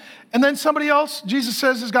 Okay? And then somebody else, Jesus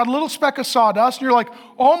says, has got a little speck of sawdust, and you're like,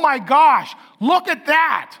 oh my gosh, look at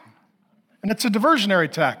that. And it's a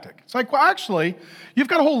diversionary tactic. It's like, well, actually, you've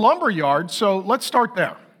got a whole lumber yard, so let's start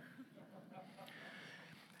there.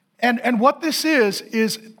 And what this is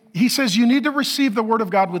he says you need to receive the word of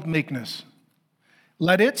God with meekness.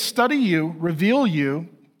 Let it study you, reveal you,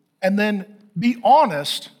 and then be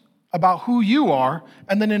honest about who you are,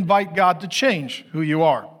 and then invite God to change who you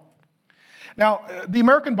are. Now, the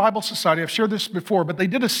American Bible Society, I've shared this before, but they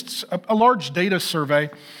did a large data survey,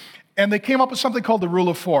 and they came up with something called the Rule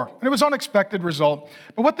of Four. And it was an unexpected result.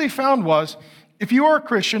 But what they found was, if you are a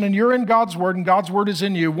Christian and you're in God's Word and God's Word is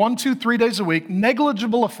in you 1, 2, 3 days a week,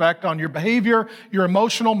 negligible effect on your behavior, your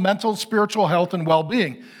emotional, mental, spiritual health, and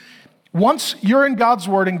well-being. Once you're in God's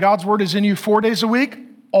Word and God's Word is in you 4 days a week,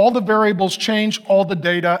 all the variables change, all the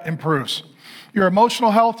data improves. Your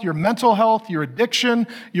emotional health, your mental health, your addiction,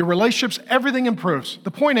 your relationships, everything improves.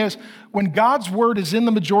 The point is, when God's Word is in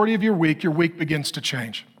the majority of your week begins to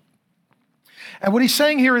change. And what he's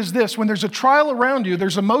saying here is this: when there's a trial around you,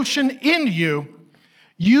 there's emotion in you,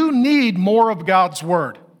 you need more of God's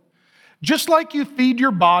Word. Just like you feed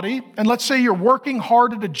your body, and let's say you're working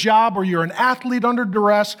hard at a job or you're an athlete under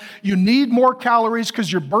duress, you need more calories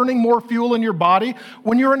because you're burning more fuel in your body.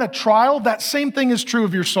 When you're in a trial, that same thing is true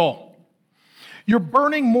of your soul. You're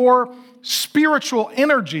burning more spiritual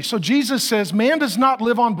energy. So Jesus says, man does not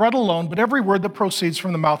live on bread alone, but every word that proceeds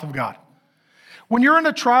from the mouth of God. When you're in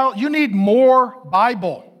a trial, you need more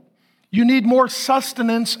Bible. You need more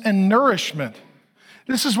sustenance and nourishment.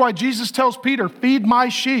 This is why Jesus tells Peter, feed my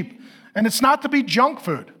sheep. And it's not to be junk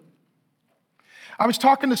food. I was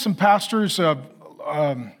talking to some pastors of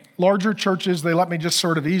larger churches. They let me just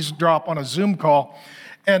sort of eavesdrop on a Zoom call.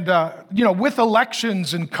 And, with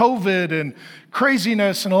elections and COVID and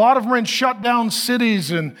craziness, and a lot of them are in shut down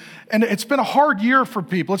cities, and it's been a hard year for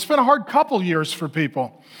people. It's been a hard couple years for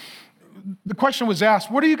people. The question was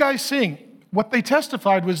asked, what are you guys seeing? What they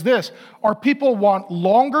testified was this: our people want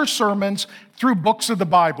longer sermons through books of the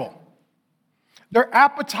Bible. Their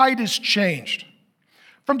appetite is changed.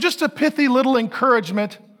 From just a pithy little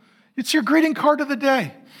encouragement, it's your greeting card of the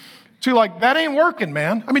day, to like, that ain't working,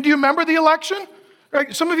 man. I mean, do you remember the election?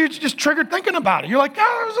 Right? Some of you just triggered thinking about it. You're like,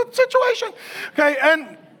 there's a situation. Okay,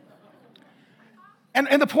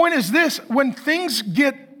 and the point is this: when things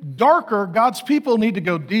get darker, God's people need to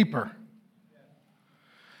go deeper.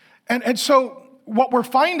 And so what we're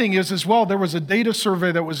finding is as well, there was a data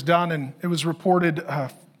survey that was done, and it was reported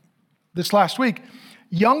this last week.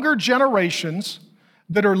 Younger generations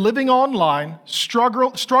that are living online,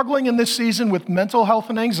 struggling in this season with mental health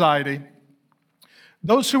and anxiety,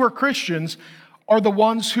 those who are Christians are the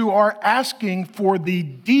ones who are asking for the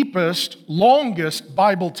deepest, longest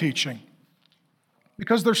Bible teaching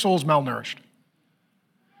because their soul's malnourished.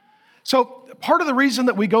 So part of the reason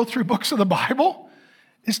that we go through books of the Bible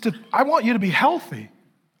is I want you to be healthy.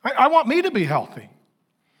 I want me to be healthy.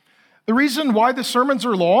 The reason why the sermons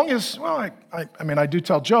are long is, well, I do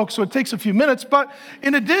tell jokes, so it takes a few minutes, but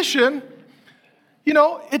in addition,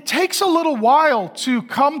 it takes a little while to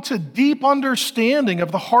come to deep understanding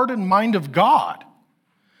of the heart and mind of God.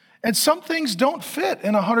 And some things don't fit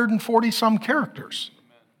in 140 some characters.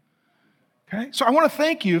 Okay? So I want to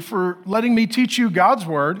thank you for letting me teach you God's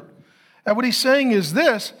word. And what he's saying is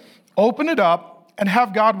this: open it up and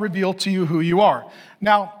have God reveal to you who you are.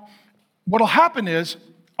 Now, what'll happen is,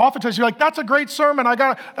 oftentimes you're like, that's a great sermon,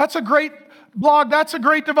 that's a great blog, that's a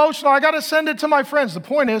great devotional, I got to send it to my friends. The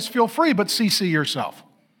point is, feel free, but CC yourself.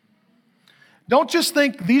 Don't just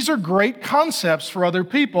think these are great concepts for other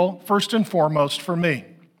people, first and foremost for me.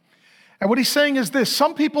 And what he's saying is this: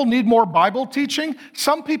 some people need more Bible teaching,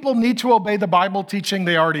 some people need to obey the Bible teaching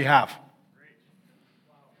they already have.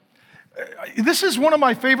 This is one of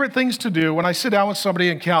my favorite things to do when I sit down with somebody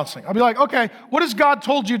in counseling. I'll be like, okay, what has God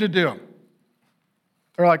told you to do?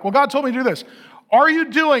 They're like, well, God told me to do this. Are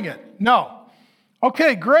you doing it? No.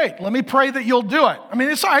 Okay, great. Let me pray that you'll do it. I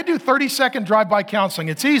mean, I do 30-second drive-by counseling.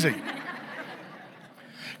 It's easy.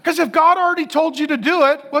 Because if God already told you to do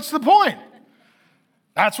it, what's the point?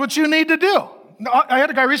 That's what you need to do. I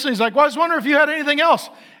had a guy recently, he's like, well, I was wondering if you had anything else.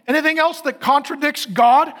 Anything else that contradicts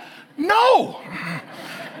God? No.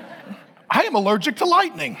 I am allergic to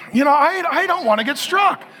lightning. I don't want to get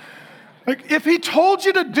struck. Like, if he told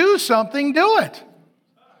you to do something, do it.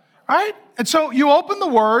 Right? And so you open the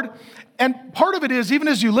word, And part of it is, even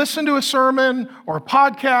as you listen to a sermon or a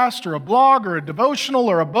podcast or a blog or a devotional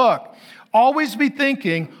or a book, always be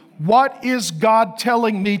thinking, what is God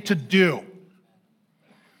telling me to do?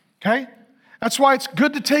 Okay? That's why it's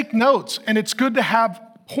good to take notes, and it's good to have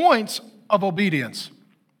points of obedience.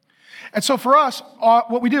 And so for us,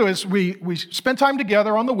 what we do is we spend time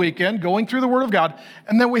together on the weekend going through the Word of God,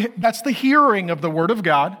 and then that's the hearing of the Word of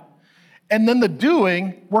God. And then the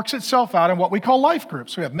doing works itself out in what we call life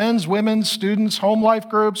groups. We have men's, women's, students, home life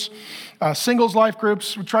groups, singles life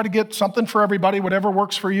groups. We try to get something for everybody. Whatever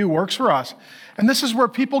works for you works for us. And this is where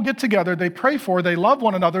people get together. They pray for, they love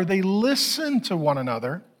one another, they listen to one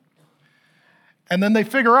another. And then they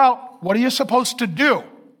figure out, what are you supposed to do?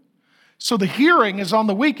 So the hearing is on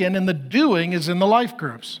the weekend and the doing is in the life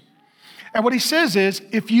groups. And what he says is,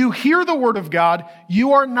 if you hear the Word of God,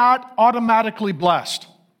 you are not automatically blessed.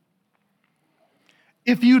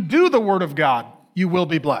 If you do the Word of God, you will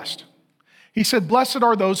be blessed. He said, blessed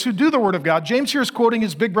are those who do the Word of God. James here is quoting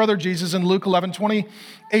his big brother Jesus in Luke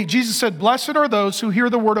 11:28. Jesus said, blessed are those who hear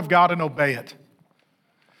the Word of God and obey it.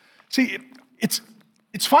 See,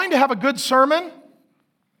 it's fine to have a good sermon,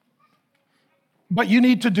 but you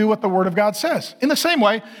need to do what the Word of God says. In the same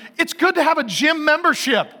way, it's good to have a gym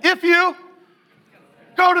membership. If you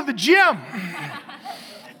go to the gym,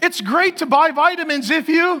 it's great to buy vitamins if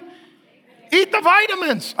you eat the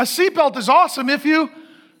vitamins. A seatbelt is awesome if you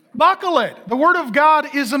buckle it. The Word of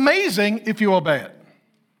God is amazing if you obey it.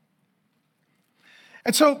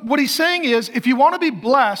 And so what he's saying is, if you want to be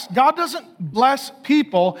blessed, God doesn't bless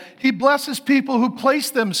people. He blesses people who place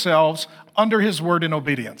themselves under his word in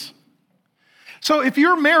obedience. So if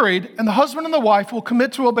you're married and the husband and the wife will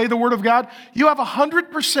commit to obey the Word of God, you have a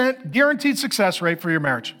 100% guaranteed success rate for your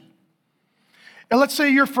marriage. And let's say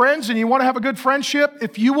you're friends and you want to have a good friendship.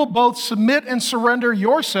 If you will both submit and surrender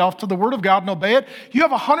yourself to the Word of God and obey it, you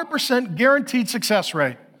have a 100% guaranteed success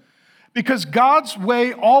rate. Because God's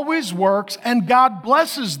way always works, and God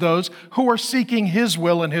blesses those who are seeking his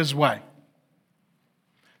will and his way.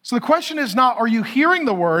 So the question is not, are you hearing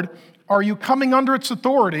the Word? Are you coming under its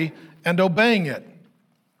authority and obeying it?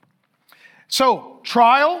 So,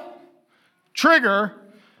 trial, trigger,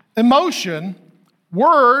 emotion,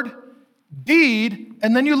 word, deed,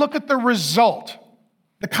 and then you look at the result,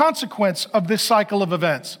 the consequence of this cycle of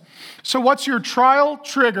events. So what's your trial,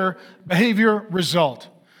 trigger, behavior, result?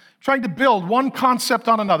 Trying to build one concept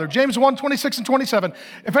on another. James 1:26 and 27.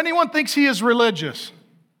 If anyone thinks he is religious,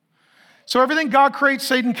 so everything God creates,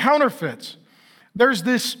 Satan counterfeits. There's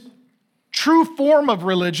this true form of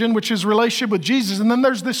religion, which is relationship with Jesus, and then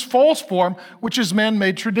there's this false form, which is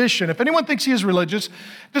man-made tradition. If anyone thinks he is religious,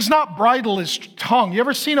 does not bridle his tongue. You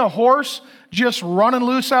ever seen a horse just running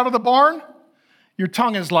loose out of the barn? Your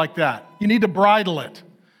tongue is like that. You need to bridle it.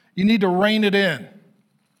 You need to rein it in.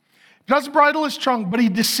 He doesn't bridle his tongue, but he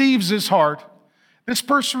deceives his heart. This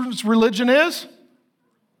person's religion is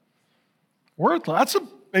worthless. That's a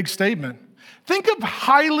big statement. Think of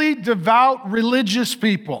highly devout religious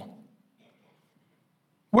people.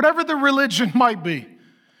 Whatever the religion might be.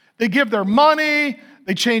 They give their money,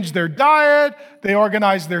 they change their diet, they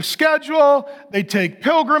organize their schedule, they take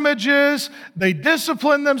pilgrimages, they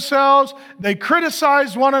discipline themselves, they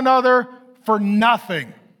criticize one another for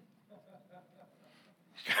nothing.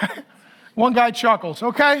 One guy chuckles,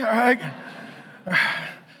 okay? All right.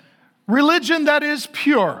 Religion that is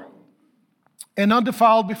pure and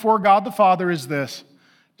undefiled before God the Father is this: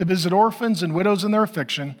 to visit orphans and widows in their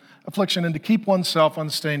affliction, and to keep oneself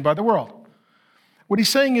unstained by the world. What he's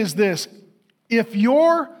saying is this: if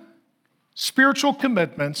your spiritual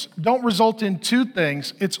commitments don't result in two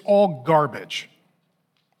things, it's all garbage.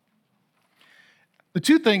 The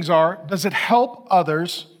two things are, does it help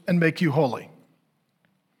others and make you holy?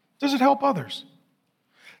 Does it help others?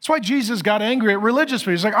 That's why Jesus got angry at religious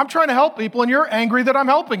people. He's like, I'm trying to help people, and you're angry that I'm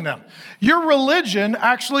helping them. Your religion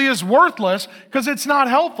actually is worthless because it's not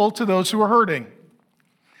helpful to those who are hurting.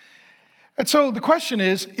 And so the question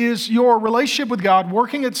is your relationship with God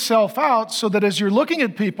working itself out so that as you're looking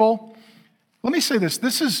at people, let me say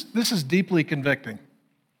this is deeply convicting.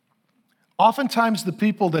 Oftentimes the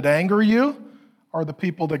people that anger you are the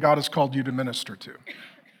people that God has called you to minister to.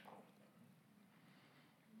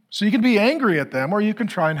 So you can be angry at them or you can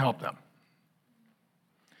try and help them.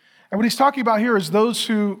 And what he's talking about here is those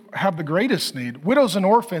who have the greatest need. Widows and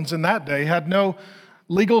orphans in that day had no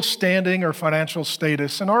legal standing or financial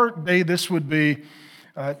status. In our day, this would be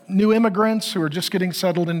new immigrants who are just getting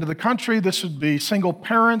settled into the country. This would be single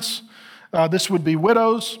parents. This would be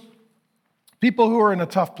widows, people who are in a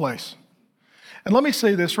tough place. And let me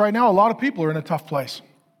say this right now, a lot of people are in a tough place.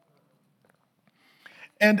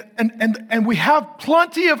 And we have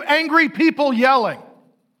plenty of angry people yelling.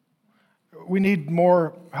 We need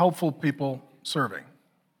more helpful people serving.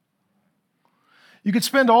 You could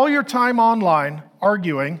spend all your time online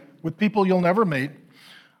arguing with people you'll never meet,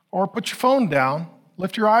 or put your phone down,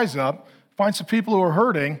 lift your eyes up, find some people who are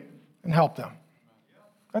hurting, and help them.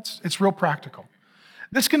 It's real practical.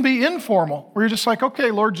 This can be informal, where you're just like,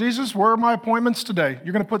 okay, Lord Jesus, where are my appointments today?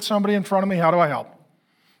 You're going to put somebody in front of me. How do I help?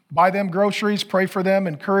 Buy them groceries, pray for them,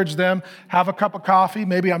 encourage them, have a cup of coffee.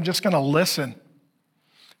 Maybe I'm just going to listen.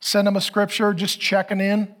 Send them a scripture, just checking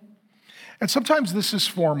in. And sometimes this is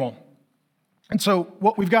formal. And so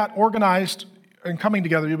what we've got organized and coming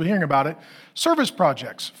together, you've been hearing about it, service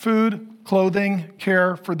projects, food, clothing,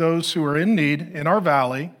 care for those who are in need in our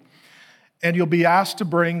valley. And you'll be asked to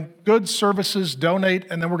bring goods, services, donate,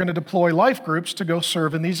 and then we're going to deploy life groups to go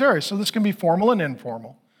serve in these areas. So this can be formal and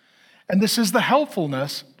informal. And this is the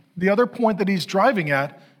helpfulness. The other point that he's driving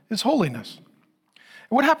at is holiness.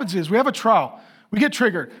 And what happens is we have a trial. We get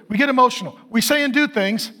triggered. We get emotional. We say and do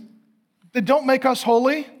things that don't make us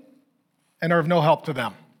holy and are of no help to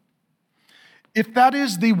them. If that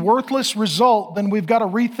is the worthless result, then we've got to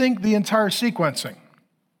rethink the entire sequencing.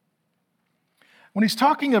 When he's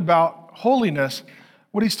talking about holiness,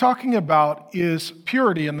 what he's talking about is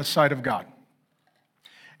purity in the sight of God.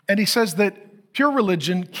 And he says that pure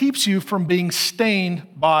religion keeps you from being stained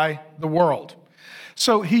by the world.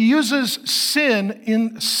 So he uses sin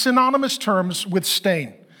in synonymous terms with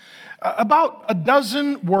stain. About a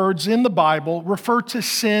dozen words in the Bible refer to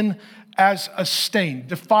sin as a stain.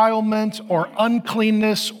 Defilement or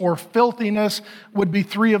uncleanness or filthiness would be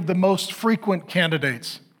three of the most frequent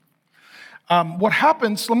candidates. What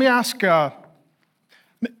happens, let me ask,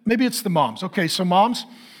 maybe it's the moms. Okay, so moms,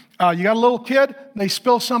 you got a little kid, they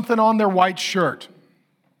spill something on their white shirt.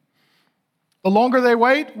 The longer they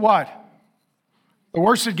wait, what? The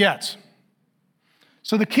worse it gets.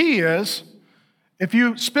 So the key is, if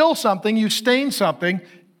you spill something, you stain something,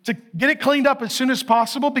 to get it cleaned up as soon as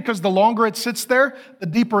possible, because the longer it sits there, the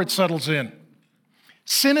deeper it settles in.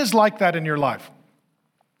 Sin is like that in your life.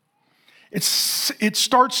 It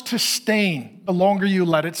starts to stain the longer you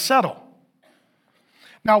let it settle.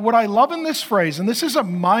 Now, what I love in this phrase, and this is a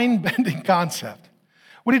mind-bending concept,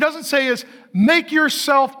 what he doesn't say is, make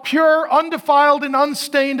yourself pure, undefiled, and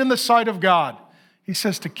unstained in the sight of God. He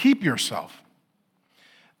says to keep yourself.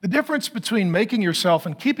 The difference between making yourself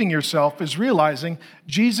and keeping yourself is realizing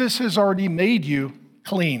Jesus has already made you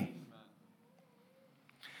clean.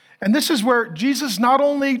 And this is where Jesus not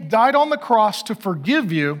only died on the cross to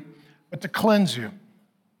forgive you, but to cleanse you.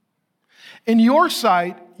 In your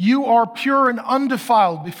sight, you are pure and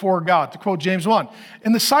undefiled before God. To quote James 1,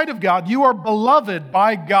 in the sight of God, you are beloved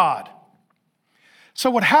by God. So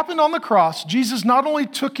what happened on the cross, Jesus not only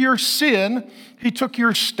took your sin, he took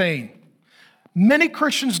your stain. Many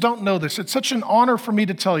Christians don't know this. It's such an honor for me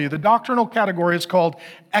to tell you. The doctrinal category is called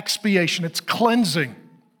expiation. It's cleansing.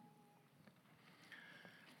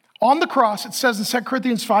 On the cross, it says in 2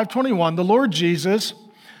 Corinthians 5:21, the Lord Jesus,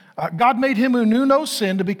 God made him who knew no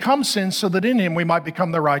sin to become sin so that in him we might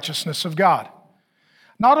become the righteousness of God.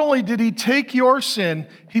 Not only did he take your sin,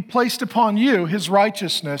 he placed upon you his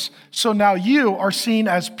righteousness, so now you are seen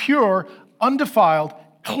as pure, undefiled,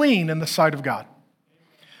 clean in the sight of God.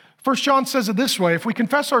 1 John says it this way, if we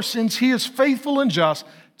confess our sins, he is faithful and just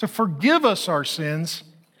to forgive us our sins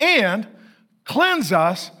and cleanse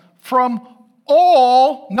us from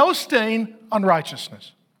all, no stain,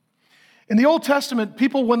 unrighteousness. In the Old Testament,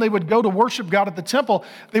 people, when they would go to worship God at the temple,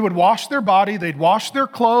 they would wash their body, they'd wash their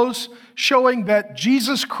clothes, showing that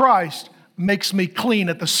Jesus Christ makes me clean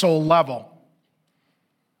at the soul level.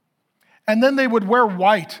 And then they would wear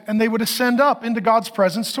white, and they would ascend up into God's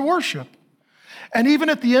presence to worship. And even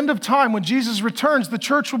at the end of time, when Jesus returns, the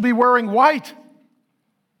church will be wearing white,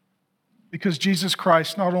 because Jesus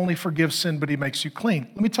Christ not only forgives sin, but he makes you clean.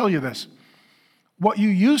 Let me tell you this. What you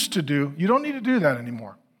used to do, you don't need to do that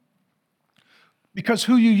anymore. Because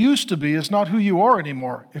who you used to be is not who you are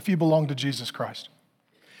anymore if you belong to Jesus Christ.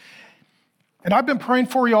 And I've been praying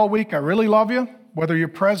for you all week. I really love you, whether you're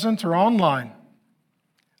present or online.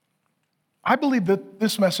 I believe that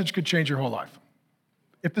this message could change your whole life.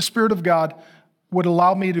 If the Spirit of God would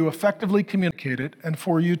allow me to effectively communicate it and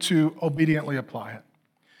for you to obediently apply it.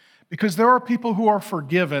 Because there are people who are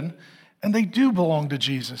forgiven and they do belong to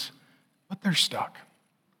Jesus, but they're stuck.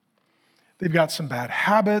 They've got some bad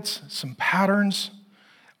habits, some patterns.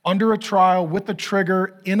 under a trial, with a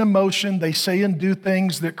trigger, in emotion, they say and do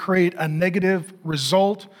things that create a negative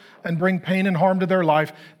result and bring pain and harm to their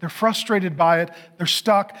life. They're frustrated by it. They're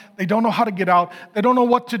stuck. They don't know how to get out. They don't know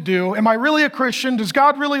what to do. Am I really a Christian? Does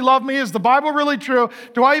God really love me? Is the Bible really true?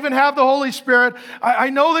 Do I even have the Holy Spirit? I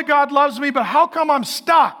know that God loves me, but how come I'm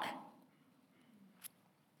stuck?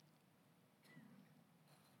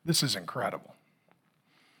 This is incredible.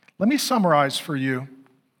 Let me summarize for you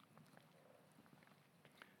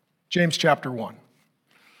James chapter 1.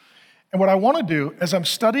 And what I want to do, as I'm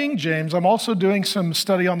studying James, I'm also doing some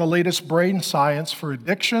study on the latest brain science for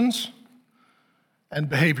addictions and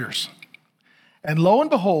behaviors. And lo and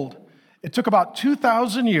behold, it took about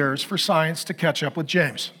 2,000 years for science to catch up with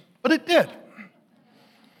James. But it did.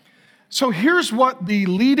 So here's what the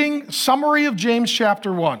leading summary of James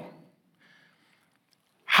chapter 1.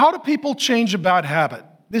 How do people change a bad habit?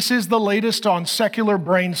 This is the latest on secular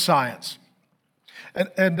brain science.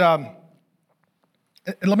 And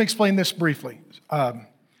let me explain this briefly. The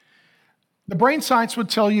brain science would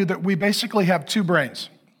tell you that we basically have two brains.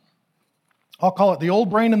 I'll call it the old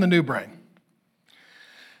brain and the new brain.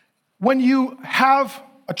 When you have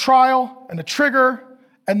a trial and a trigger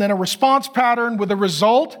and then a response pattern with a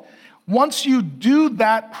result, once you do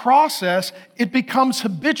that process, it becomes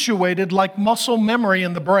habituated like muscle memory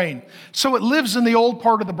in the brain. So it lives in the old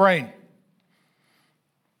part of the brain.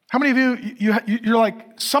 How many of you're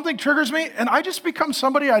like, something triggers me, and I just become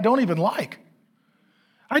somebody I don't even like.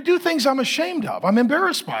 I do things I'm ashamed of, I'm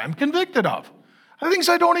embarrassed by, I'm convicted of. Things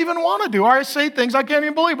I don't even want to do, or I say things I can't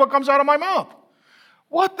even believe what comes out of my mouth.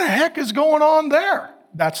 What the heck is going on there?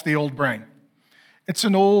 That's the old brain. It's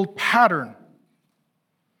an old pattern.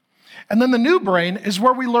 And then the new brain is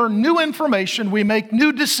where we learn new information, we make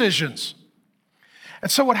new decisions.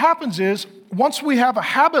 And so what happens is, once we have a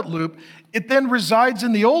habit loop, it then resides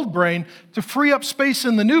in the old brain to free up space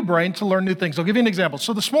in the new brain to learn new things. I'll give you an example.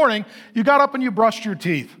 So this morning, you got up and you brushed your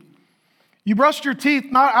teeth. You brushed your teeth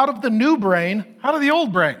not out of the new brain, out of the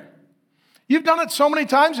old brain. You've done it so many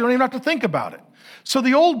times, you don't even have to think about it. So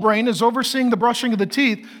the old brain is overseeing the brushing of the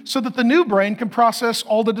teeth so that the new brain can process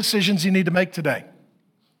all the decisions you need to make today.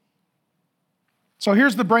 So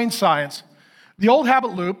here's the brain science. The old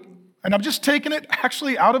habit loop, and I'm just taking it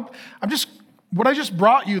actually out of, what I just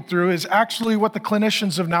brought you through is actually what the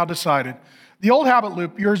clinicians have now decided. The old habit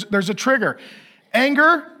loop, there's a trigger.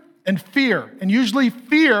 Anger and fear. And usually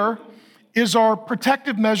fear is our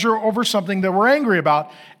protective measure over something that we're angry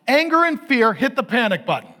about. Anger and fear hit the panic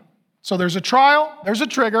button. So there's a trial, there's a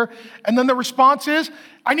trigger, and then the response is,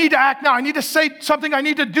 I need to act now. I need to say something. I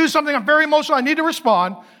need to do something. I'm very emotional. I need to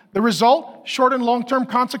respond. The result, short and long-term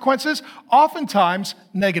consequences, oftentimes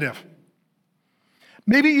negative.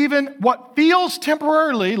 Maybe even what feels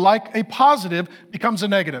temporarily like a positive becomes a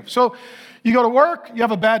negative. So you go to work, you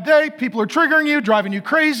have a bad day, people are triggering you, driving you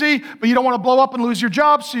crazy, but you don't want to blow up and lose your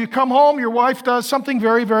job, so you come home, your wife does something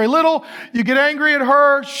very, very little, you get angry at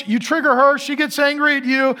her, you trigger her, she gets angry at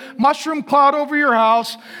you, mushroom cloud over your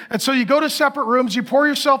house, and so you go to separate rooms, you pour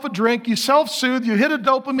yourself a drink, you self-soothe, you hit a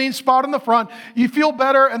dopamine spot in the front, you feel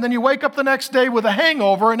better, and then you wake up the next day with a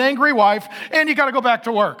hangover, an angry wife, and you got to go back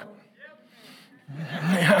to work.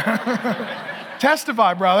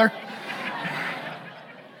 Testify, brother.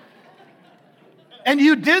 And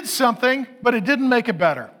you did something, but it didn't make it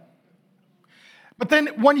better. But then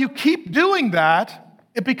when you keep doing that,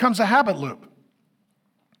 it becomes a habit loop.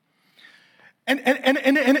 And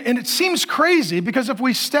it seems crazy because if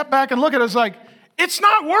we step back and look at it, it's like, it's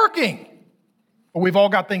not working. But we've all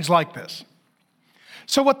got things like this.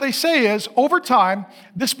 So what they say is, over time,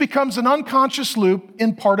 this becomes an unconscious loop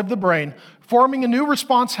in part of the brain, forming a new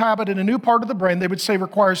response habit in a new part of the brain. They would say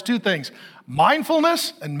requires two things,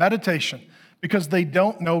 mindfulness and meditation, because they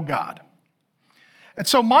don't know God. And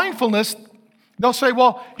so mindfulness, they'll say,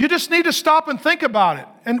 well, you just need to stop and think about it.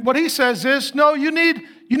 And what he says is, no, you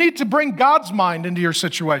need to bring God's mind into your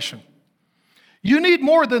situation. You need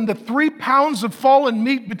more than the 3 pounds of fallen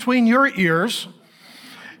meat between your ears.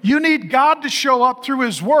 You need God to show up through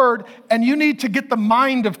his word, and you need to get the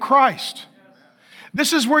mind of Christ.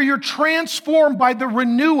 This is where you're transformed by the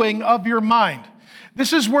renewing of your mind.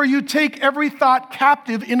 This is where you take every thought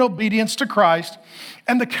captive in obedience to Christ.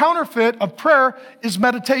 And the counterfeit of prayer is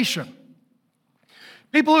meditation.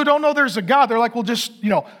 People who don't know there's a God, they're like, well, just,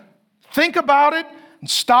 think about it and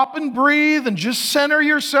stop and breathe and just center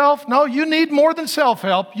yourself. No, you need more than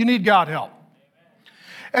self-help. You need God help.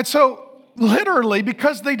 And so literally,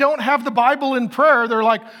 because they don't have the Bible in prayer, they're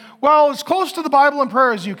like, well, as close to the Bible in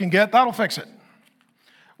prayer as you can get, that'll fix it.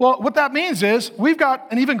 Well, what that means is we've got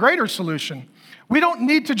an even greater solution. We don't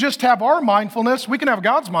need to just have our mindfulness. We can have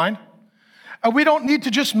God's mind. We don't need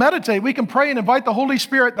to just meditate. We can pray and invite the Holy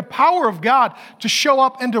Spirit, the power of God, to show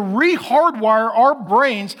up and to re-hardwire our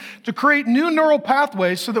brains to create new neural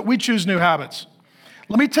pathways so that we choose new habits.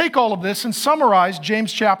 Let me take all of this and summarize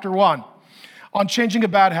James chapter 1 on changing a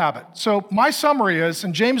bad habit. So my summary is,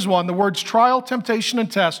 in James 1, the words trial, temptation,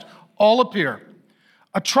 and test all appear.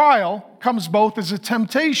 A trial comes both as a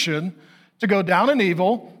temptation to go down in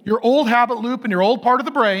evil, your old habit loop and your old part of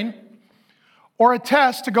the brain, or a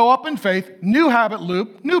test to go up in faith, new habit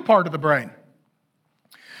loop, new part of the brain.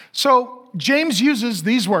 So James uses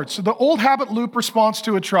these words. So the old habit loop responds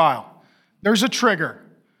to a trial. There's a trigger,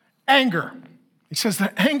 anger. He says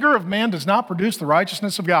the anger of man does not produce the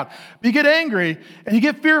righteousness of God. But you get angry and you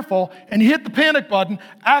get fearful and you hit the panic button,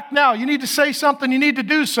 act now. You need to say something, you need to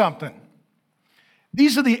do something.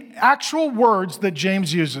 These are the actual words that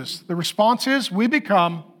James uses. The response is we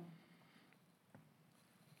become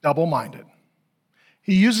double-minded.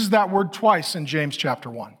 He uses that word twice in James chapter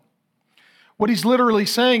 1. What he's literally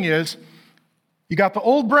saying is, you got the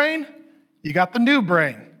old brain, you got the new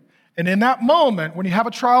brain. And in that moment, when you have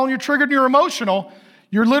a trial and you're triggered and you're emotional,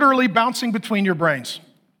 you're literally bouncing between your brains.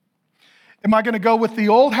 Am I going to go with the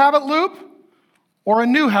old habit loop or a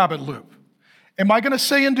new habit loop? Am I going to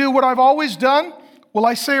say and do what I've always done? Will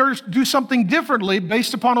I say or do something differently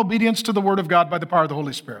based upon obedience to the Word of God by the power of the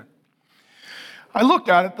Holy Spirit? I looked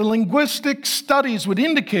at it. The linguistic studies would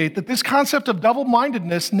indicate that this concept of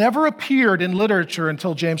double-mindedness never appeared in literature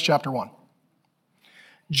until James chapter 1.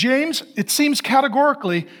 James, it seems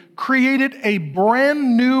categorically, created a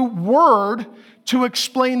brand new word to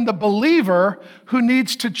explain the believer who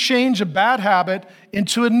needs to change a bad habit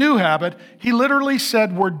into a new habit. He literally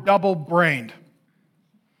said we're double-brained.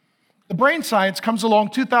 The brain science comes along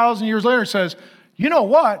 2,000 years later and says, you know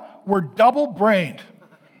what? We're double-brained.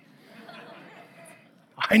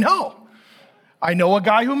 I know a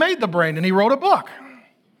guy who made the brain, and he wrote a book.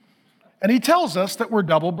 And he tells us that we're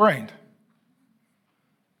double-brained.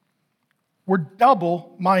 We're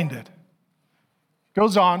double-minded.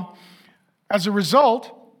 Goes on. As a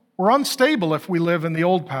result, we're unstable if we live in the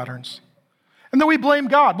old patterns. And then we blame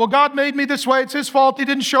God. Well, God made me this way. It's His fault. He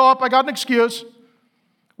didn't show up. I got an excuse.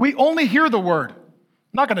 We only hear the word. I'm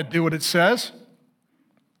not going to do what it says.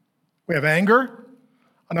 We have anger,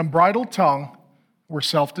 an unbridled tongue. We're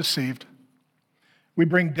self-deceived. We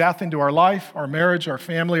bring death into our life, our marriage, our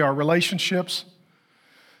family, our relationships.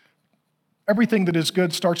 Everything that is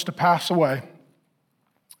good starts to pass away,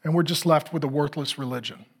 and we're just left with a worthless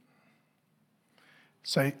religion.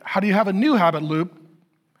 Say, how do you have a new habit loop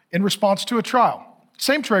in response to a trial?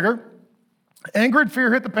 Same trigger. Anger and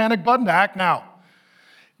fear hit the panic button to act now.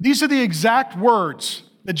 These are the exact words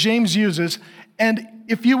that James uses, and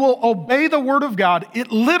if you will obey the Word of God,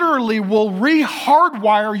 it literally will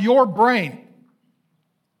re-hardwire your brain.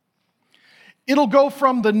 It'll go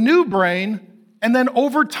from the new brain, and then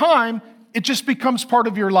over time, it just becomes part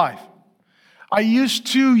of your life. I used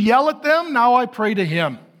to yell at them, now I pray to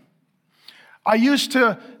Him. I used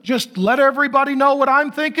to just let everybody know what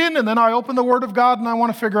I'm thinking, and then I open the Word of God and I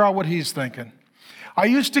want to figure out what He's thinking. I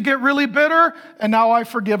used to get really bitter, and now I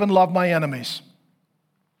forgive and love my enemies.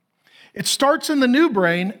 It starts in the new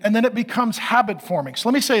brain, and then it becomes habit forming. So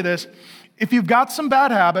let me say this. If you've got some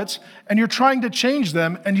bad habits, and you're trying to change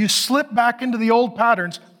them, and you slip back into the old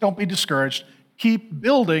patterns, don't be discouraged. Keep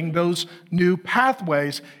building those new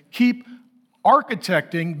pathways. Keep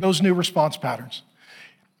architecting those new response patterns.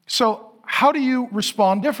 So how do you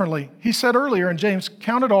respond differently? He said earlier in James,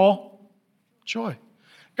 count it all joy.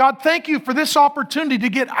 God, thank you for this opportunity to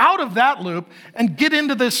get out of that loop and get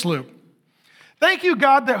into this loop. Thank you,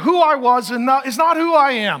 God, that who I was is not who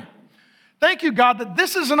I am. Thank you, God, that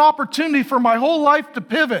this is an opportunity for my whole life to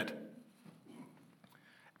pivot.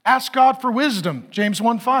 Ask God for wisdom, James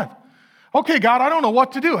 1:5. Okay, God, I don't know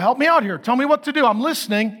what to do. Help me out here. Tell me what to do. I'm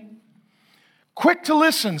listening. Quick to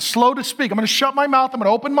listen, slow to speak. I'm going to shut my mouth. I'm going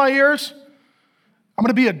to open my ears. I'm going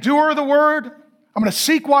to be a doer of the word. I'm going to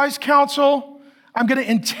seek wise counsel. I'm going to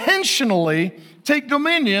intentionally take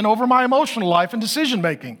dominion over my emotional life and decision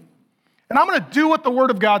making. And I'm going to do what the Word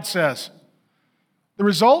of God says. The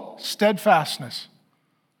result, steadfastness.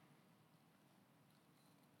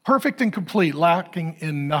 Perfect and complete, lacking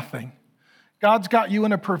in nothing. God's got you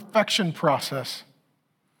in a perfection process.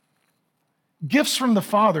 Gifts from the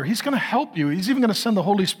Father. He's going to help you. He's even going to send the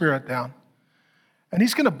Holy Spirit down. And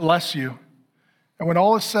He's going to bless you. And when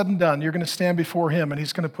all is said and done, you're going to stand before Him, and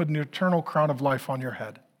He's going to put an eternal crown of life on your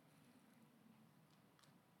head.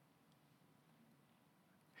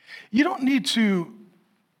 You don't need to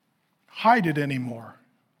hide it anymore.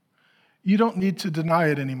 You don't need to deny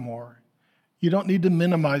it anymore. You don't need to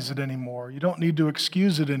minimize it anymore. You don't need to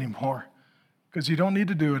excuse it anymore. because you don't need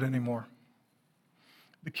to do it anymore.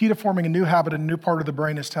 The key to forming a new habit in a new part of the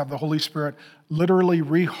brain is to have the Holy Spirit literally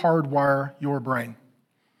re-hardwire your brain.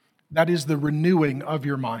 That is the renewing of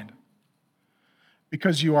your mind.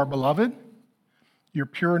 Because you are beloved, you're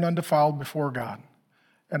pure and undefiled before God.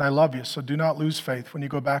 And I love you, so do not lose faith when you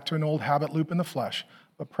go back to an old habit loop in the flesh,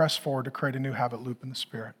 but press forward to create a new habit loop in the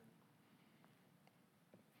Spirit.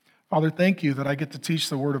 Father, thank you that I get to teach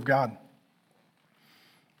the Word of God.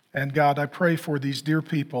 And God, I pray for these dear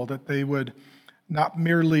people that they would not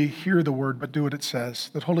merely hear the Word, but do what it says.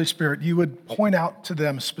 That Holy Spirit, you would point out to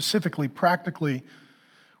them specifically, practically,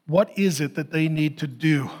 what is it that they need to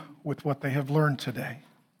do with what they have learned today.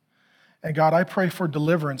 And God, I pray for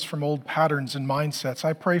deliverance from old patterns and mindsets.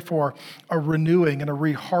 I pray for a renewing and a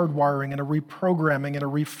re-hardwiring and a reprogramming and a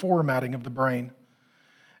reformatting of the brain.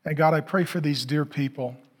 And God, I pray for these dear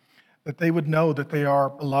people that they would know that they are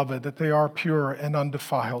beloved, that they are pure and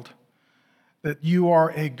undefiled, that you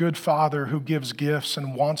are a good Father who gives gifts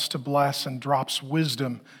and wants to bless and drops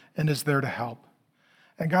wisdom and is there to help.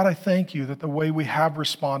 And God, I thank you that the way we have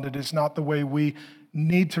responded is not the way we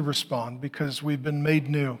need to respond, because we've been made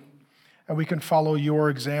new. And we can follow your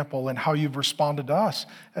example and how you've responded to us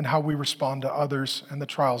and how we respond to others and the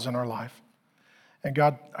trials in our life. And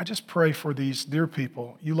God, I just pray for these dear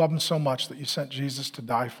people. You love them so much that you sent Jesus to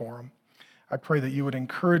die for them. I pray that you would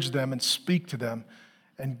encourage them and speak to them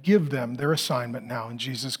and give them their assignment now in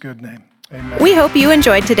Jesus' good name. Amen. We hope you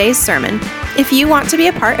enjoyed today's sermon. If you want to be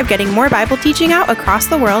a part of getting more Bible teaching out across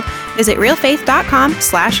the world, visit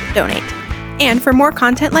realfaith.com/donate. And for more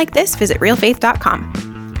content like this, visit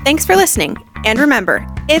realfaith.com. Thanks for listening, and remember,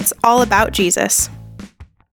 it's all about Jesus.